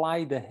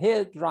apply the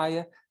hair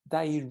dryer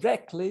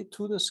directly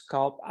to the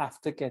scalp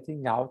after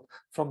getting out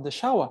from the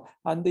shower.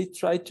 And they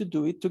try to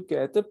do it to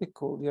get a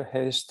peculiar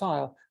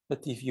hairstyle.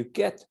 But if you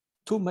get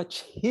too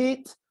much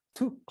heat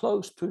too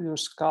close to your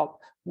scalp,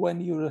 when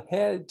your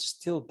hair is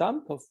still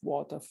damp of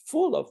water,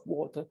 full of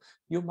water,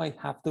 you might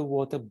have the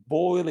water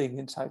boiling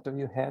inside of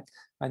your head,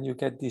 and you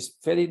get these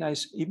very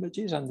nice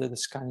images under the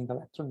scanning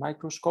electron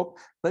microscope,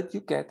 but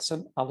you get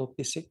some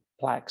alopecia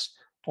plaques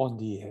on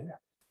the hair.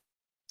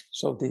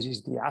 So this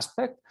is the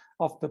aspect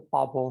of the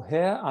bubble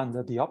hair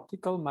under the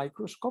optical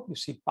microscope. You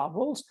see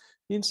bubbles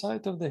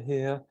inside of the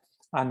hair,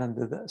 and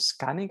under the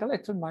scanning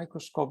electron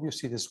microscope, you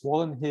see the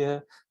swollen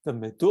hair, the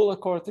medulla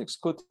cortex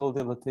cuticule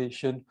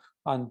dilatation,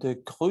 and the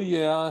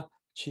Gruyère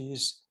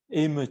cheese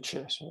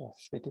images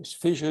with these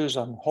fissures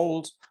and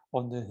holes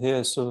on the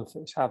hair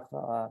surface. Have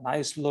a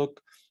nice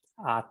look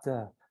at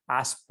the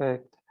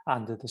aspect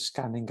under the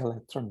scanning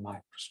electron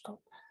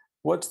microscope.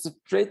 What's the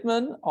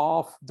treatment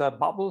of the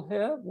bubble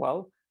hair?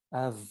 Well,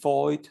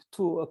 avoid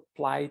to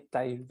apply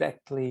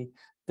directly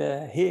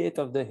the head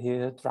of the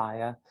hair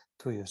dryer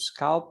to your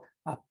scalp.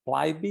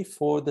 Apply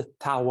before the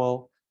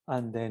towel,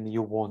 and then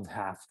you won't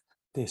have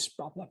this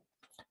problem.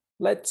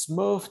 Let's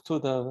move to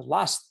the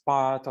last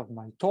part of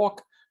my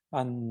talk,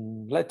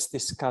 and let's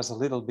discuss a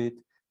little bit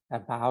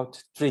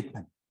about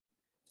treatment.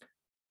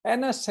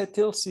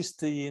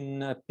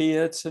 N-acetylcysteine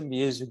appeared some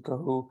years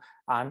ago,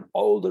 and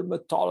all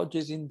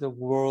dermatologists in the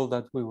world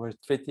that we were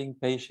treating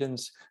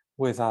patients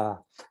with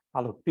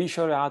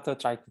alopecia areata,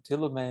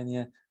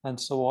 trichotillomania, and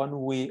so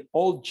on, we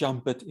all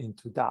jumped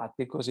into that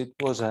because it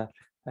was a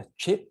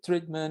cheap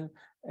treatment,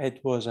 it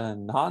was a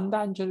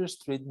non-dangerous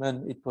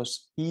treatment, it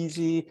was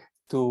easy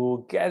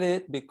to get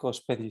it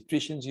because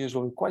pediatricians use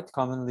it quite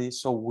commonly,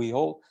 so we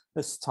all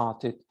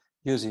started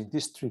using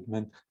this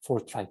treatment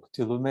for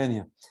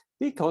trichotillomania.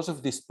 Because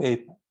of this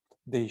paper,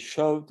 they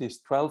showed this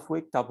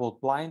 12-week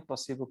double-blind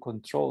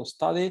placebo-controlled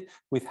study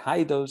with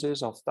high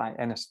doses of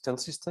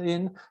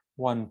N-acetylcysteine,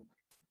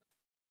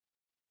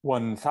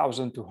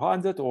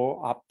 1,200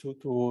 or up to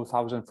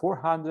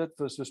 2,400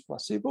 versus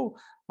placebo,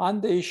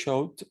 and they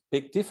showed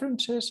big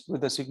differences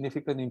with a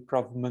significant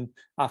improvement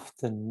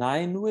after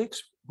 9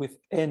 weeks with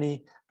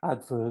any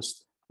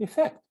adverse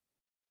effect.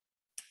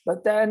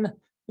 But then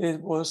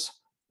there's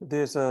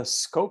a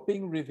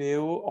scoping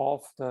review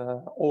of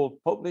the all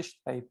published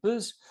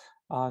papers,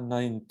 and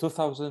in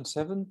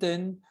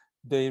 2017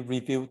 they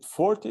reviewed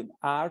 14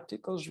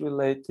 articles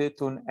related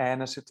to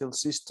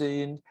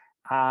N-acetylcysteine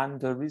and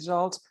the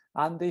results,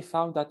 and they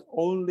found that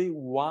only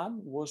one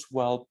was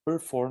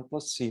well-performed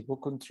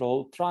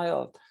placebo-controlled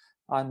trial.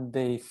 And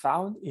they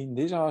found in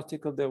this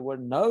article there were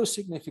no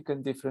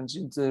significant difference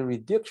in the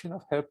reduction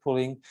of hair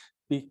pulling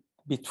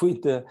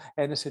between the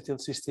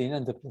N-acetylcysteine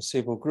and the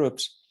placebo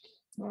groups.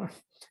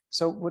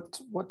 So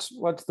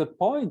what's the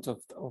point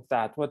of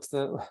that?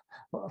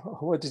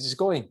 What is this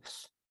going?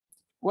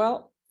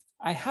 Well,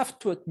 I have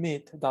to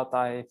admit that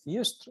I've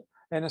used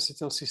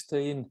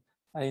N-acetylcysteine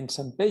in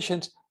some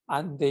patients,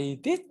 and they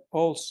did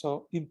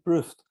also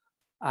improve.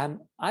 And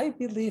I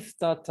believe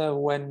that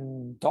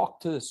when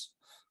doctors,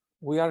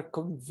 we are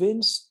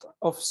convinced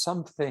of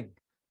something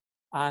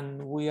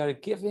and we are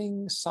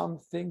giving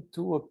something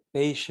to a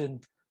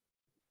patient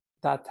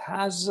that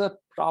has a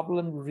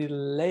problem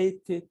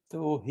related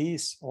to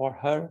his or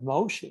her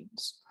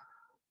emotions,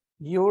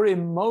 your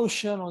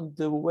emotion on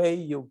the way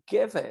you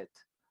give it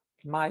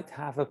might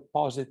have a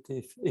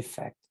positive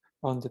effect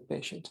on the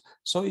patient.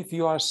 So if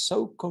you are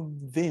so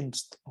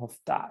convinced of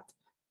that,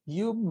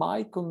 you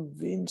might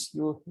convince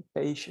your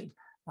patient,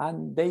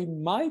 and they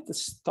might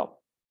stop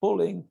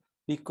pulling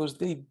because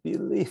they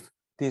believe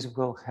this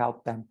will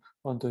help them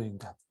on doing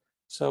that.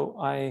 So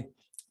I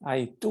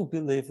do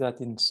believe that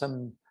in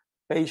some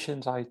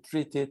patients I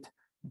treated,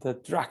 the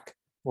drug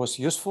was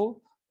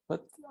useful,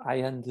 but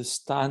I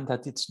understand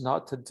that it's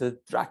not the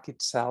drug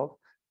itself,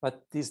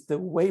 but it's the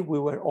way we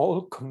were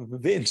all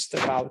convinced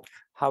about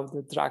how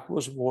the drug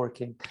was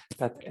working,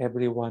 that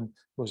everyone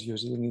was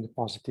using it in a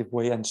positive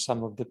way, and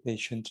some of the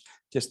patients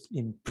just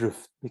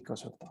improved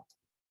because of that.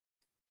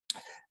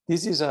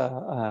 This is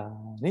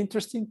an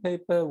interesting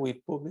paper we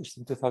published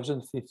in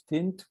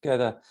 2015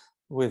 together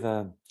with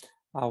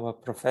our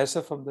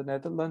professor from the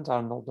Netherlands,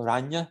 Arnold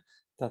Oranje,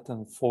 that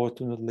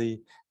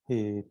unfortunately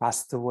he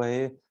passed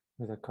away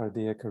with a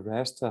cardiac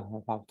arrest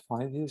about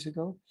 5 years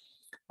ago.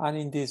 And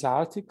in this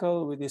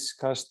article, we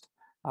discussed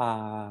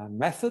a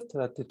method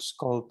that it's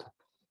called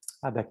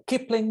the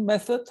Kipling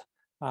method,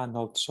 and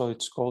also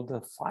it's called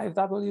the 5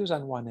 Ws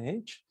and 1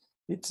 H.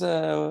 It's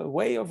a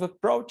way of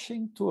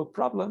approaching to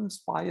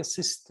problems by a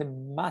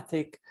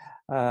systematic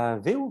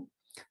view,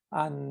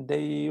 and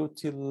they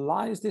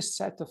utilize this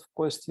set of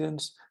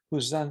questions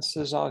whose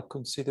answers are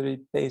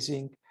considered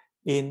basing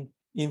in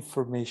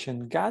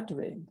information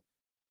gathering.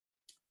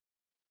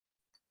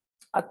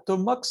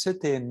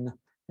 Atomoxetine,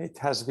 it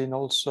has been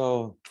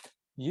also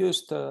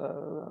used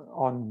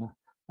on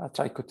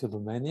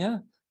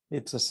trichotillomania.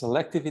 It's a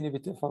selective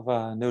inhibitor of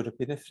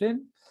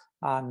norepinephrine,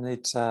 and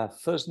it's a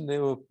first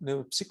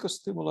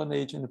neuropsychostimulant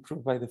agent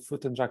approved by the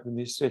Food and Drug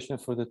Administration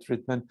for the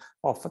treatment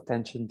of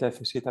attention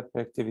deficit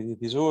hyperactivity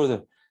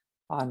disorder.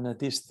 And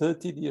this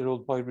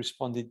 13-year-old boy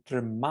responded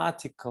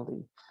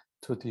dramatically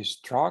to this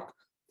drug.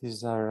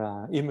 These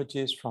are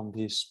images from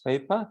this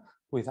paper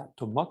with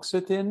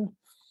atomoxetine.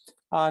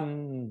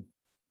 And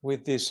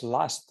with this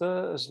last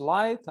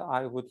slide,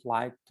 I would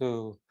like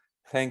to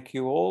thank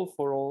you all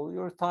for all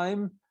your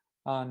time.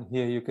 And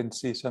here you can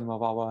see some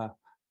of our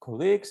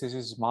colleagues. This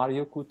is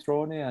Mario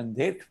Cutrone and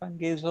Dirk van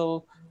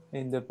Gisel.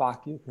 In the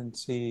back, you can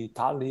see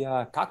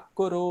Talia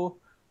Kakkoro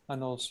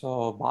and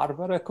also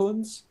Barbara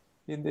Kunz.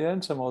 In the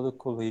end, some other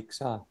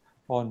colleagues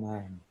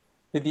on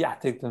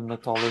pediatric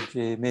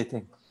dermatology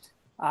meeting.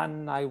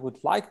 And I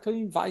would like to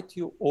invite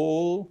you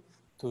all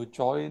to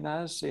join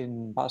us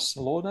in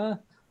Barcelona,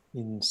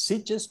 in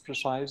Sitges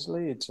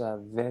precisely. It's a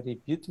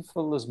very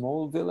beautiful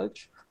small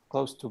village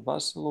close to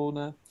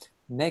Barcelona.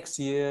 Next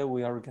year,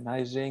 we are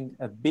organizing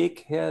a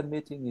big hair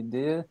meeting in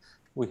there.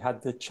 We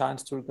had the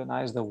chance to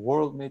organize the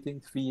world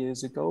meeting 3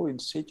 years ago in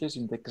Sitges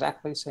in the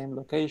exactly same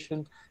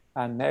location.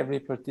 And every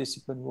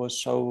participant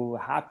was so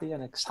happy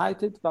and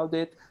excited about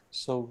it.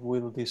 So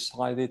we'll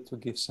decided to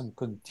give some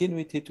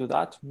continuity to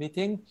that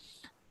meeting.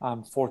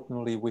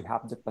 Unfortunately, we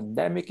have the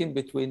pandemic in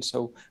between,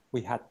 so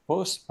we had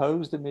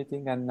postponed the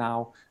meeting, and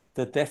now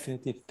the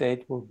definitive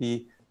date will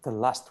be the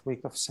last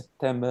week of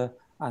September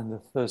and the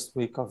first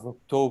week of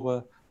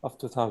October of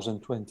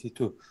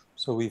 2022.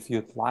 So if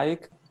you'd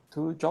like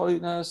to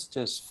join us,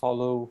 just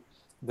follow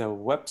the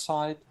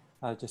website,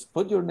 just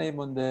put your name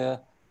on there,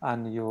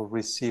 and you'll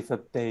receive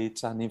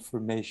updates and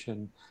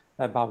information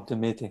about the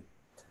meeting.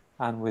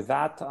 And with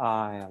that,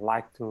 I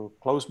like to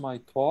close my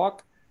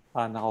talk,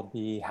 and I'll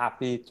be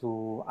happy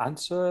to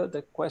answer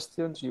the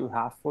questions you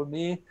have for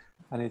me.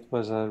 And it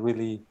was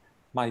really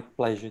my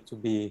pleasure to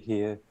be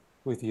here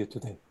with you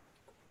today.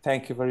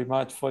 Thank you very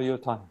much for your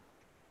time.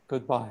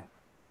 Goodbye.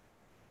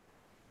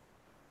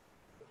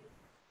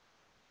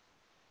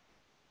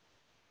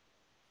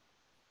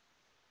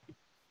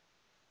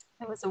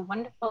 It was a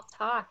wonderful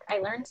talk. I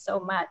learned so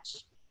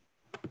much.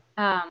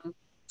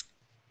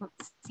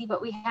 Let's see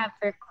what we have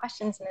for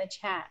questions in the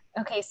chat.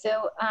 Okay,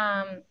 so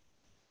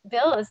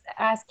Bill is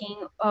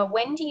asking,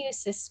 when do you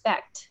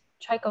suspect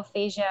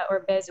trichophagia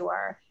or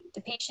bezoar?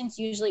 Do patients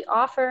usually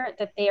offer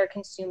that they are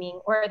consuming,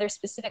 or are there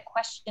specific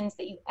questions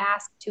that you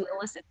ask to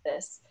elicit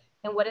this?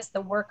 And what is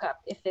the workup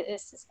if it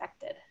is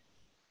suspected?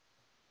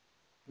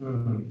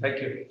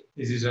 Thank you.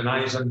 This is a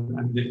nice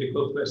and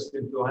difficult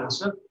question to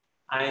answer.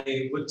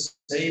 I would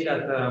say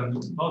that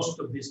most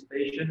of these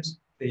patients,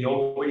 they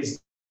always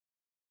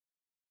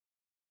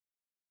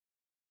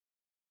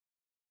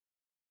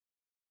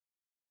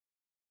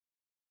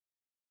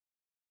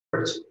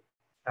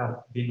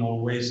have been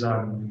always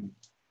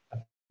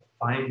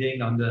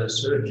finding on the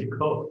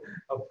surgical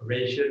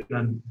operation,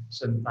 and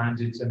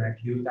sometimes it's an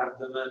acute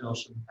abdomen, or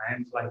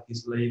sometimes like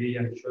this lady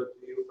I showed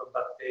to you from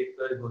that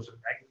paper, it was a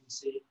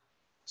pregnancy.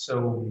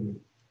 So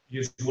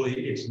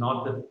usually it's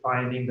not the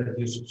finding that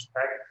you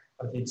suspect,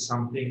 but it's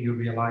something you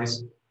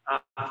realize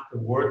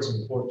afterwards,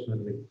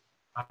 unfortunately.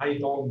 I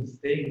don't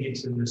think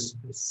it's in a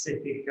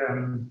specific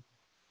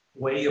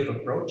way of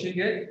approaching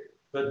it,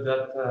 but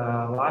that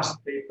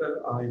last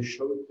paper I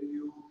showed to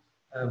you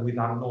with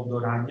Arnold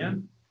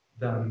Oranje,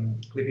 the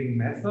clipping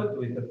method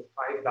with the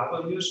 5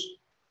 Ws,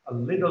 a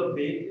little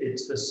bit,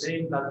 it's the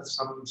same that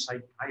some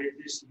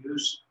psychiatrists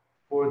use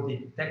for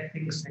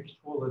detecting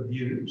sexual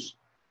abuse,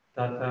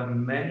 that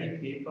many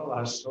people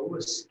are so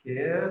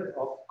scared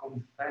of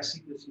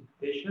confessing the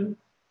situation.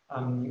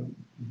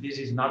 This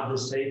is not the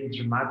same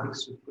dramatic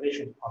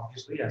situation,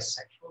 obviously, as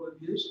sexual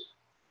abuse,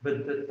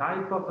 but the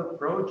type of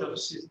approach of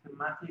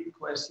systematic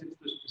questions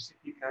to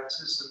specific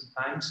answers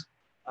sometimes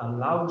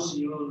allows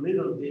you a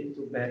little bit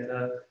to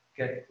better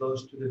get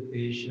close to the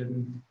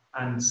patient,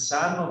 And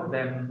some of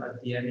them,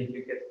 at the end, if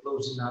you get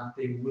close enough,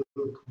 they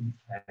will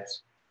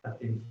confess that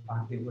in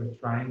fact they were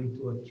trying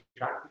to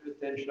attract your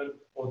attention,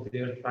 or they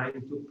are trying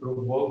to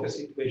provoke a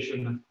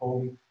situation at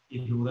home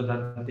in order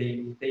that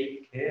they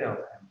take care of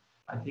them.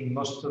 I think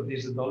most of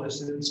these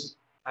adolescents,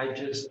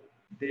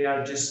 they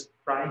are just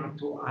trying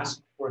to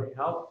ask for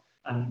help,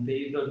 and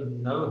they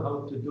don't know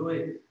how to do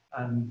it.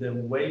 And the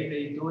way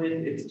they do it,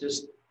 it's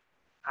just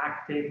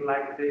acting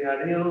like they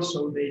are ill,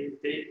 so they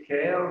take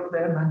care of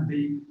them and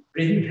they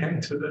bring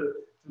them to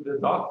the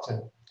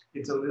doctor.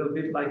 It's a little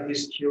bit like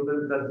these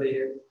children that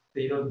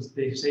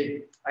they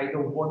say, I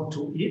don't want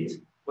to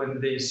eat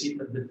when they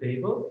sit at the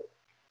table.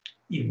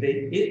 If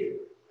they eat,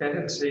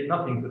 parents say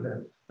nothing to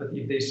them. But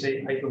if they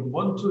say, I don't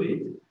want to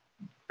eat,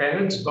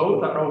 parents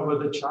both are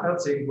over the child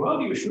saying,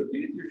 well, you should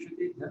eat, you should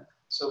eat.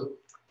 So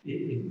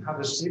if you have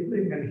a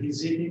sibling and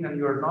he's eating and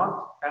you're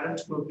not,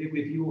 parents will be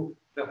with you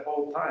the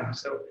whole time.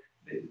 So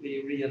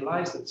they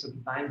realize that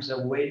sometimes a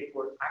way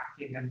for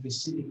acting and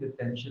receiving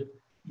attention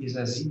is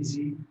as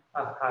easy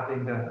as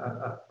having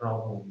a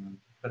problem.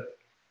 But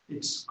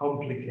it's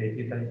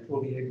complicated, I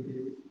fully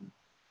agree with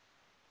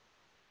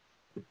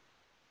you.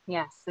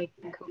 Yes, I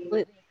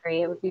completely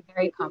agree. It would be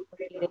very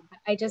complicated. But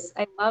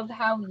I love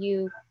how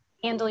you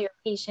handle your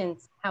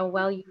patients, how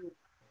well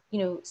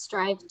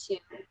strive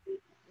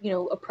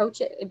to,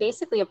 approach it,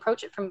 basically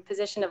approach it from a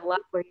position of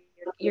love where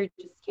you're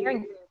just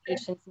caring for your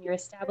patients and you're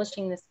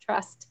establishing this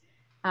trust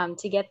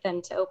to get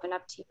them to open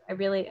up to you. I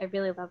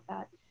really love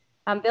that.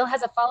 Bill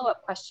has a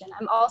follow-up question.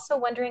 I'm also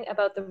wondering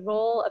about the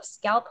role of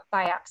scalp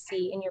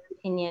biopsy in your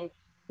opinion.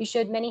 You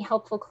showed many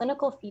helpful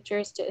clinical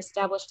features to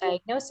establish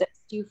diagnosis.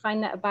 Do you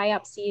find that a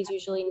biopsy is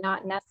usually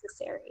not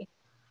necessary?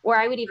 Or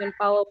I would even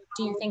follow,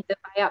 do you think that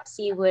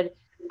biopsy would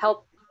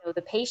help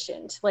the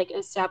patient, like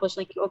establish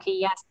like, okay,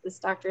 yes, this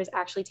doctor is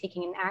actually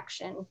taking an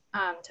action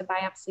to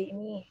biopsy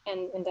me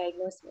and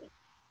diagnose me?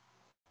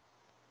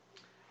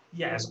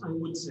 Yes, I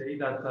would say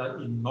that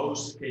in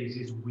most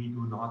cases, we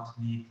do not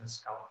need a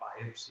scalp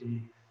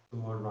biopsy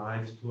to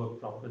arrive to a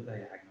proper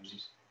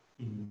diagnosis.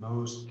 In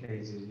most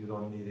cases, you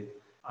don't need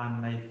it.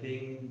 And I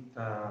think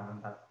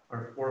that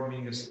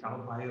performing a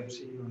scalp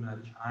biopsy on a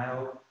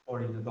child or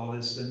an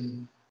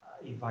adolescent,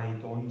 if I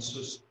don't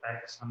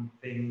suspect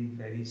something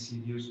very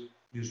serious,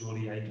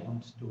 usually I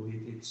don't do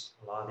it. It's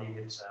bloody,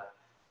 it's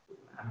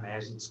a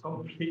mess, it's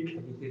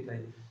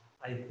complicated.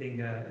 I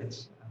think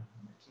it's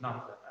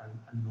not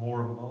a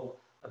normal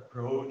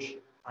approach.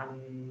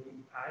 And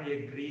I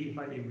agree, if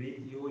I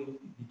read you in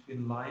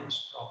between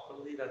lines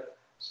properly, that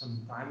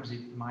sometimes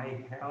it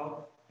might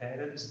help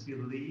parents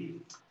believe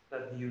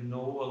that you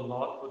know a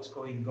lot what's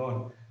going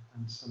on.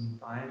 And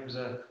sometimes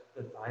the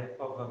type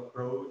of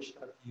approach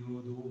that you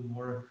do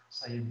more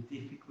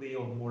scientifically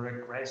or more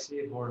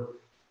aggressive or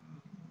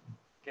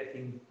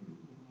getting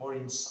more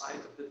inside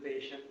of the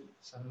patient,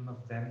 some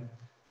of them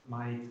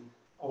might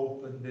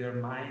open their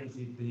minds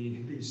if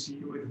they see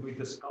you with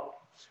the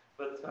scalp.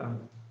 But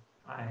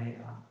I,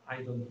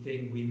 I don't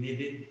think we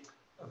need it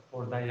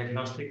for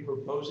diagnostic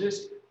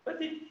purposes,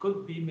 but it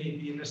could be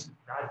maybe in a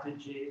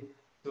strategy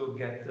to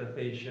get the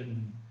patient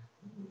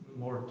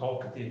more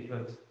talkative.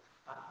 But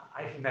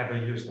I've never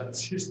used that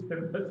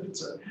system, but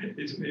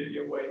it's maybe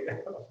a way.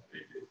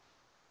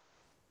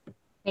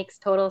 Makes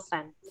total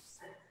sense.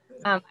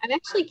 I'm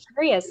actually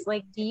curious,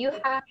 like, do you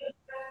have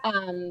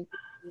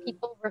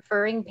people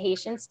referring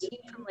patients to you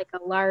from like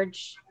a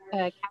large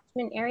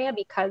catchment area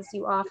because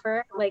you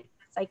offer like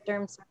psych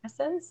derm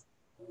services?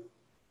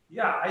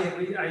 Yeah, I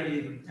agree.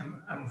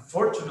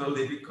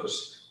 Unfortunately,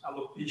 because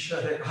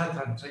alopecia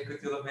areata and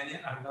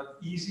trichotillomania are not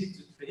easy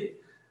to treat.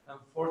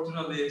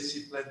 Unfortunately, I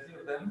see plenty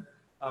of them.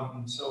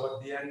 So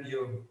at the end,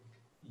 you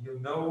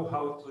know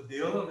how to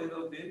deal a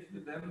little bit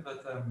with them,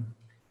 but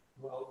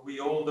well, we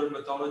all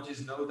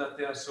dermatologists know that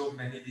there are so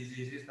many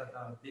diseases that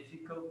are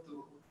difficult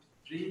to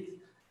treat,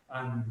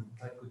 and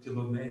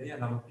trichotillomania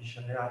and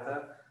alopecia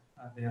areata,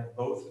 they are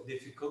both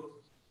difficult.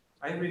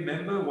 I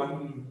remember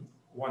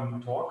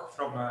one talk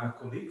from a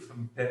colleague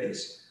from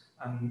Paris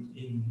and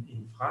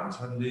in France,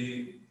 and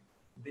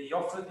they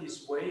offer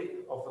this way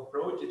of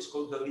approach. It's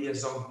called the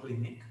liaison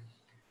clinic,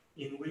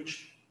 in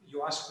which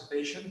you ask the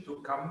patient to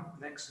come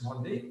next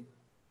Monday,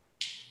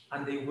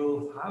 and they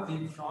will have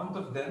in front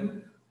of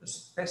them a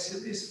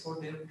specialist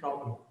for their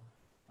problem.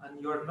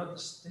 And you are not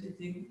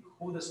stating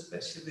who the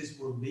specialist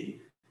will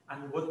be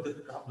and what the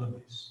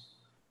problem is.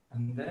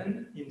 And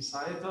then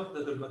inside of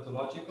the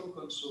dermatological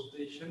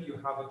consultation, you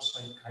have a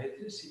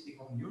psychiatrist sitting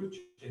on your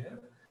chair,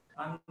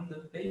 and the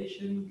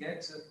patient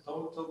gets a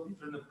total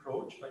different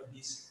approach by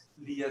this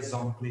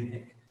liaison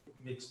clinic. It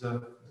makes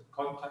the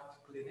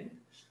contact clinic.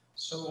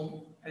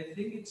 So I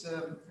think it's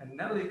an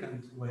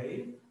elegant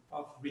way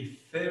of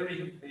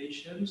referring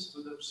patients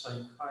to the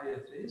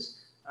psychiatrist.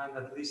 And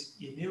at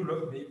least in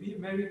Europe, maybe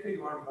America,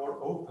 you are more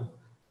open.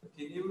 But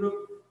in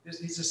Europe, there's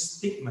this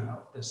stigma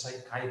of the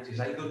psychiatrist.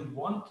 I don't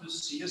want to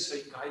see a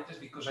psychiatrist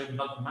because I'm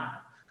not mad.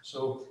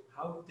 So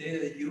how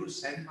dare you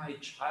send my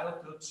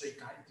child to a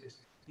psychiatrist?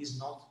 He's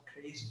not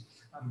crazy.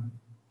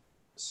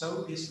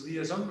 So this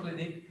liaison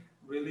clinic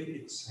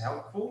really it's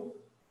helpful.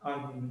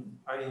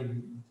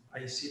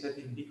 I see that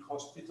in big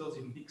hospitals,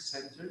 in big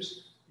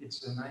centers,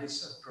 it's a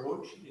nice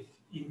approach if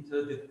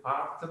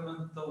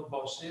interdepartmental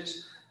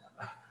bosses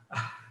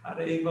are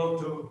able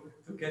to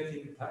get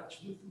in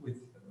touch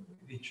with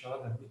each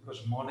other,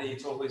 because money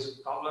is always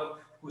a problem.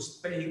 Who's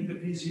paying the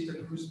visit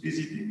and who's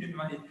visiting in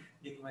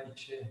my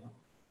chair? No?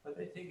 But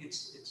I think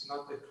it's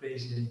not a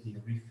crazy idea.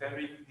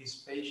 Referring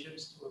these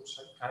patients to a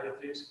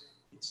psychiatrist,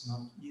 it's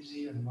not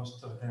easy, and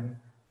most of them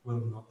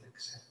will not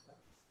accept that.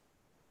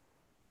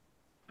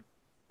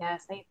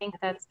 Yes, I think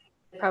that's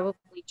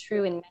probably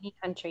true in many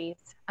countries.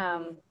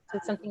 So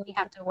it's something we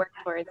have to work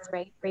towards,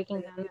 right?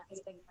 Breaking down that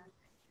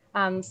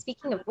stigma.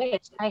 Speaking of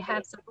which, I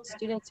have several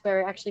students who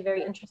are actually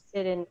very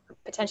interested in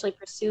potentially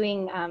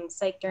pursuing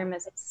psych derm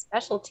as a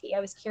specialty. I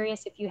was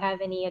curious if you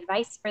have any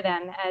advice for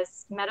them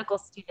as medical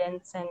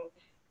students and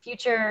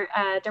future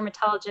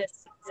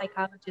dermatologists,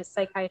 psychologists,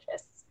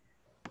 psychiatrists.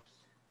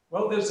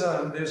 Well, there's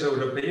a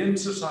European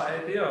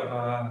Society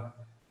of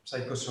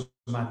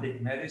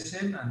Psychosomatic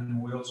Medicine,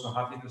 and we also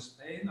have in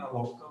Spain a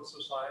local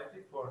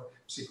society for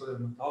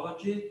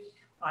psychodermatology.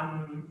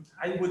 And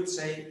I would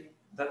say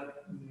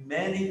that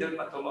many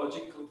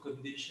dermatological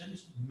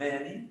conditions,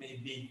 many,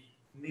 maybe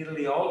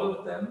nearly all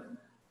of them,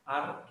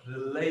 are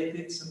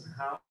related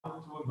somehow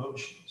to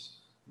emotions.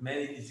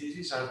 Many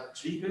diseases are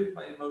triggered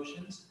by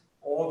emotions,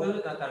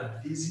 others that are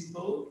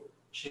visible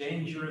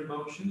change your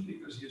emotions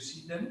because you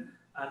see them,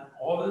 and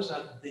others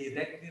are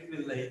directly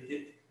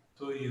related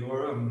to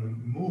your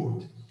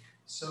mood.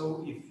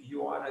 So if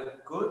you are a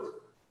good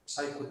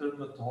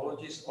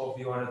psychodermatologist, or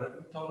you are a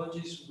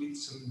dermatologist with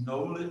some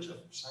knowledge of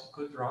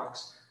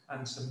psychodrugs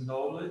and some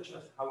knowledge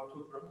of how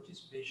to approach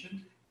this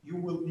patient, you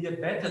will be a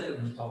better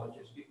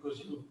dermatologist, because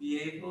you'll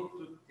be able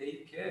to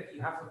take care. If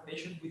you have a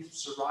patient with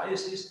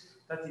psoriasis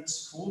that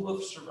is full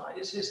of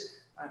psoriasis,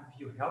 and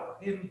you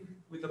help him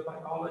with a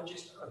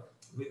biologist,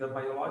 with a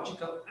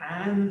biological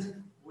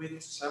and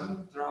with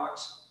some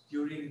drugs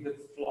during the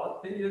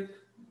flood period,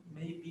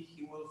 maybe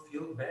he will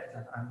feel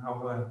better. And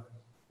our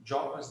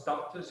job as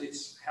doctors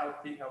is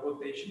helping our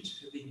patients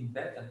feeling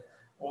better.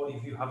 Or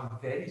if you have a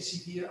very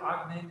severe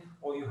acne,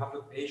 or you have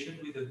a patient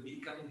with a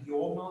big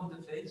angioma on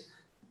the face,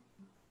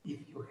 if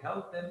you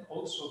help them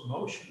also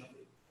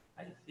emotionally,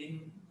 I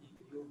think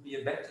you'll be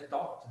a better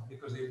doctor,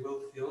 because they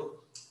will feel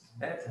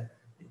better.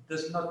 It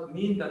does not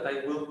mean that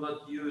I will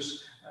not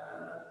use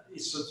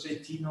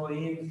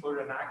isotretinoin for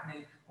an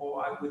acne,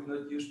 or I would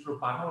not use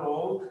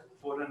propanolol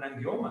for an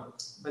angioma,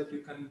 but you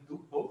can do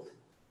both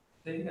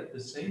things at the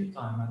same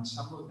time, and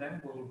some of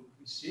them will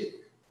receive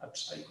a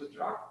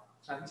psychodrug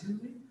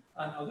transiently,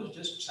 and others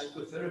just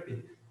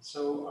psychotherapy.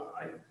 So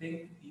I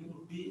think you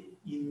will be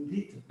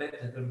indeed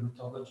better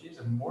dermatologist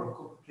and more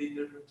complete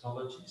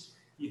dermatologist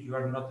if you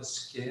are not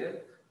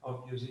scared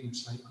of using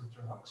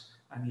psychodrugs,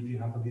 and if you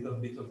have a little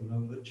bit of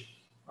knowledge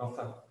of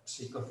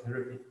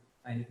psychotherapy.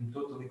 I am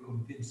totally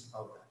convinced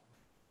about that.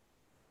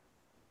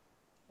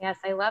 Yes,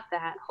 I love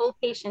that whole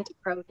patient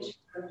approach.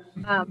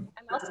 I'm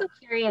also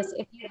curious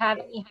if you have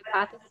any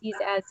hypotheses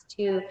as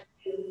to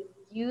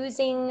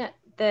using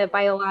the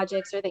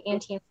biologics or the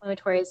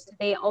anti-inflammatories, do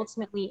they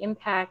ultimately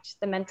impact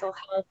the mental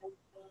health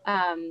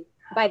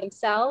by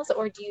themselves,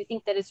 or do you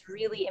think that it's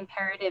really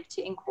imperative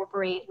to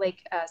incorporate like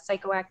a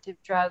psychoactive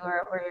drug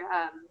or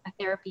a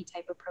therapy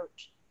type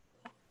approach?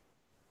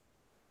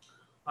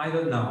 I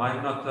don't know.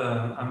 I'm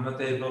not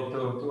able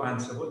to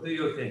answer. What do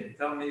you think?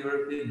 Tell me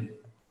your opinion.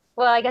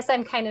 Well, I guess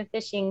I'm kind of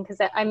fishing because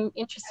I'm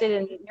interested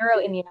in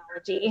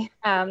neuroimmunology.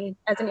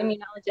 As an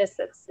immunologist,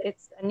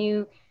 it's a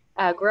new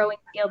growing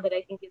field that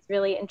I think is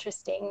really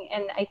interesting.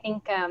 And I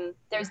think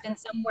there's been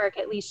some work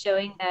at least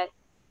showing that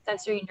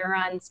sensory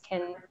neurons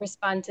can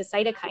respond to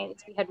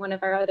cytokines. We had one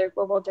of our other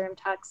Global Derm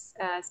Talks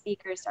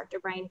speakers, Dr.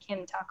 Brian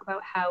Kim, talk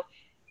about how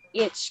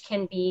itch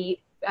can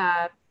be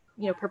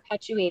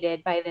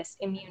perpetuated by this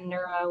immune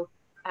neuro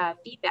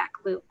feedback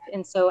loop.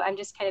 And so I'm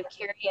just kind of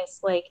curious,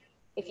 like,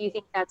 if you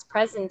think that's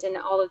present in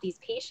all of these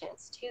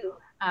patients too,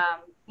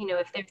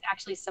 if there's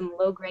actually some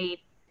low grade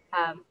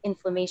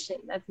inflammation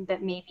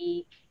that may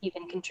be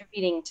even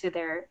contributing to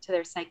their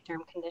psych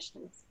derm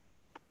conditions.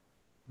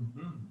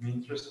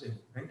 Interesting.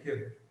 Thank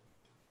you.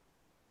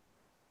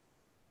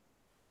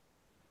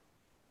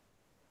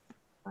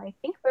 I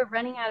think we're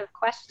running out of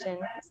questions,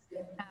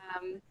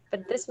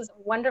 but this was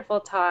a wonderful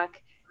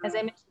talk. As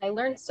I mentioned, I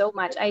learned so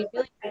much. I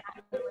really did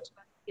not know much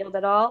about the field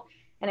at all,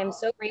 and I'm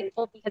so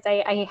grateful because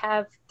I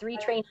have 3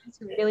 trainees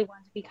who really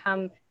want to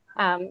become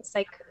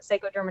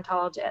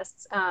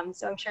psychodermatologists.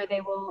 So I'm sure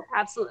they will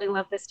absolutely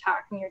love this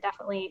talk, and you're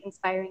definitely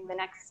inspiring the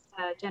next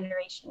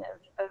generation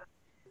of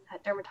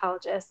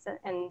dermatologists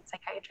and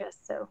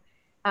psychiatrists. So,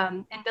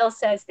 and Bill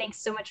says, thanks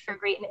so much for a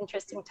great and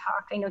interesting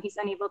talk. I know he's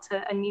unable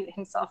to unmute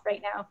himself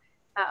right now.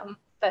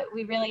 But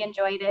we really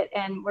enjoyed it,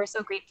 and we're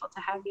so grateful to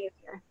have you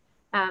here.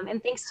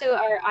 And thanks to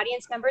our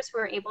audience members who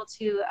are able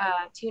to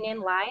tune in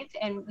live,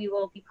 and we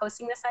will be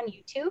posting this on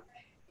YouTube.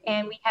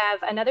 And we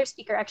have another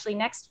speaker actually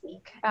next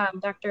week,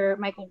 Dr.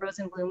 Michael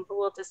Rosenblum, who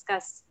will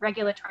discuss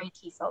regulatory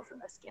T cells in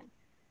the skin.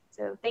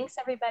 So thanks,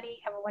 everybody.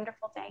 Have a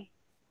wonderful day.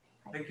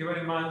 Thank you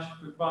very much.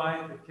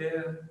 Goodbye. Take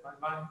care.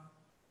 Bye-bye.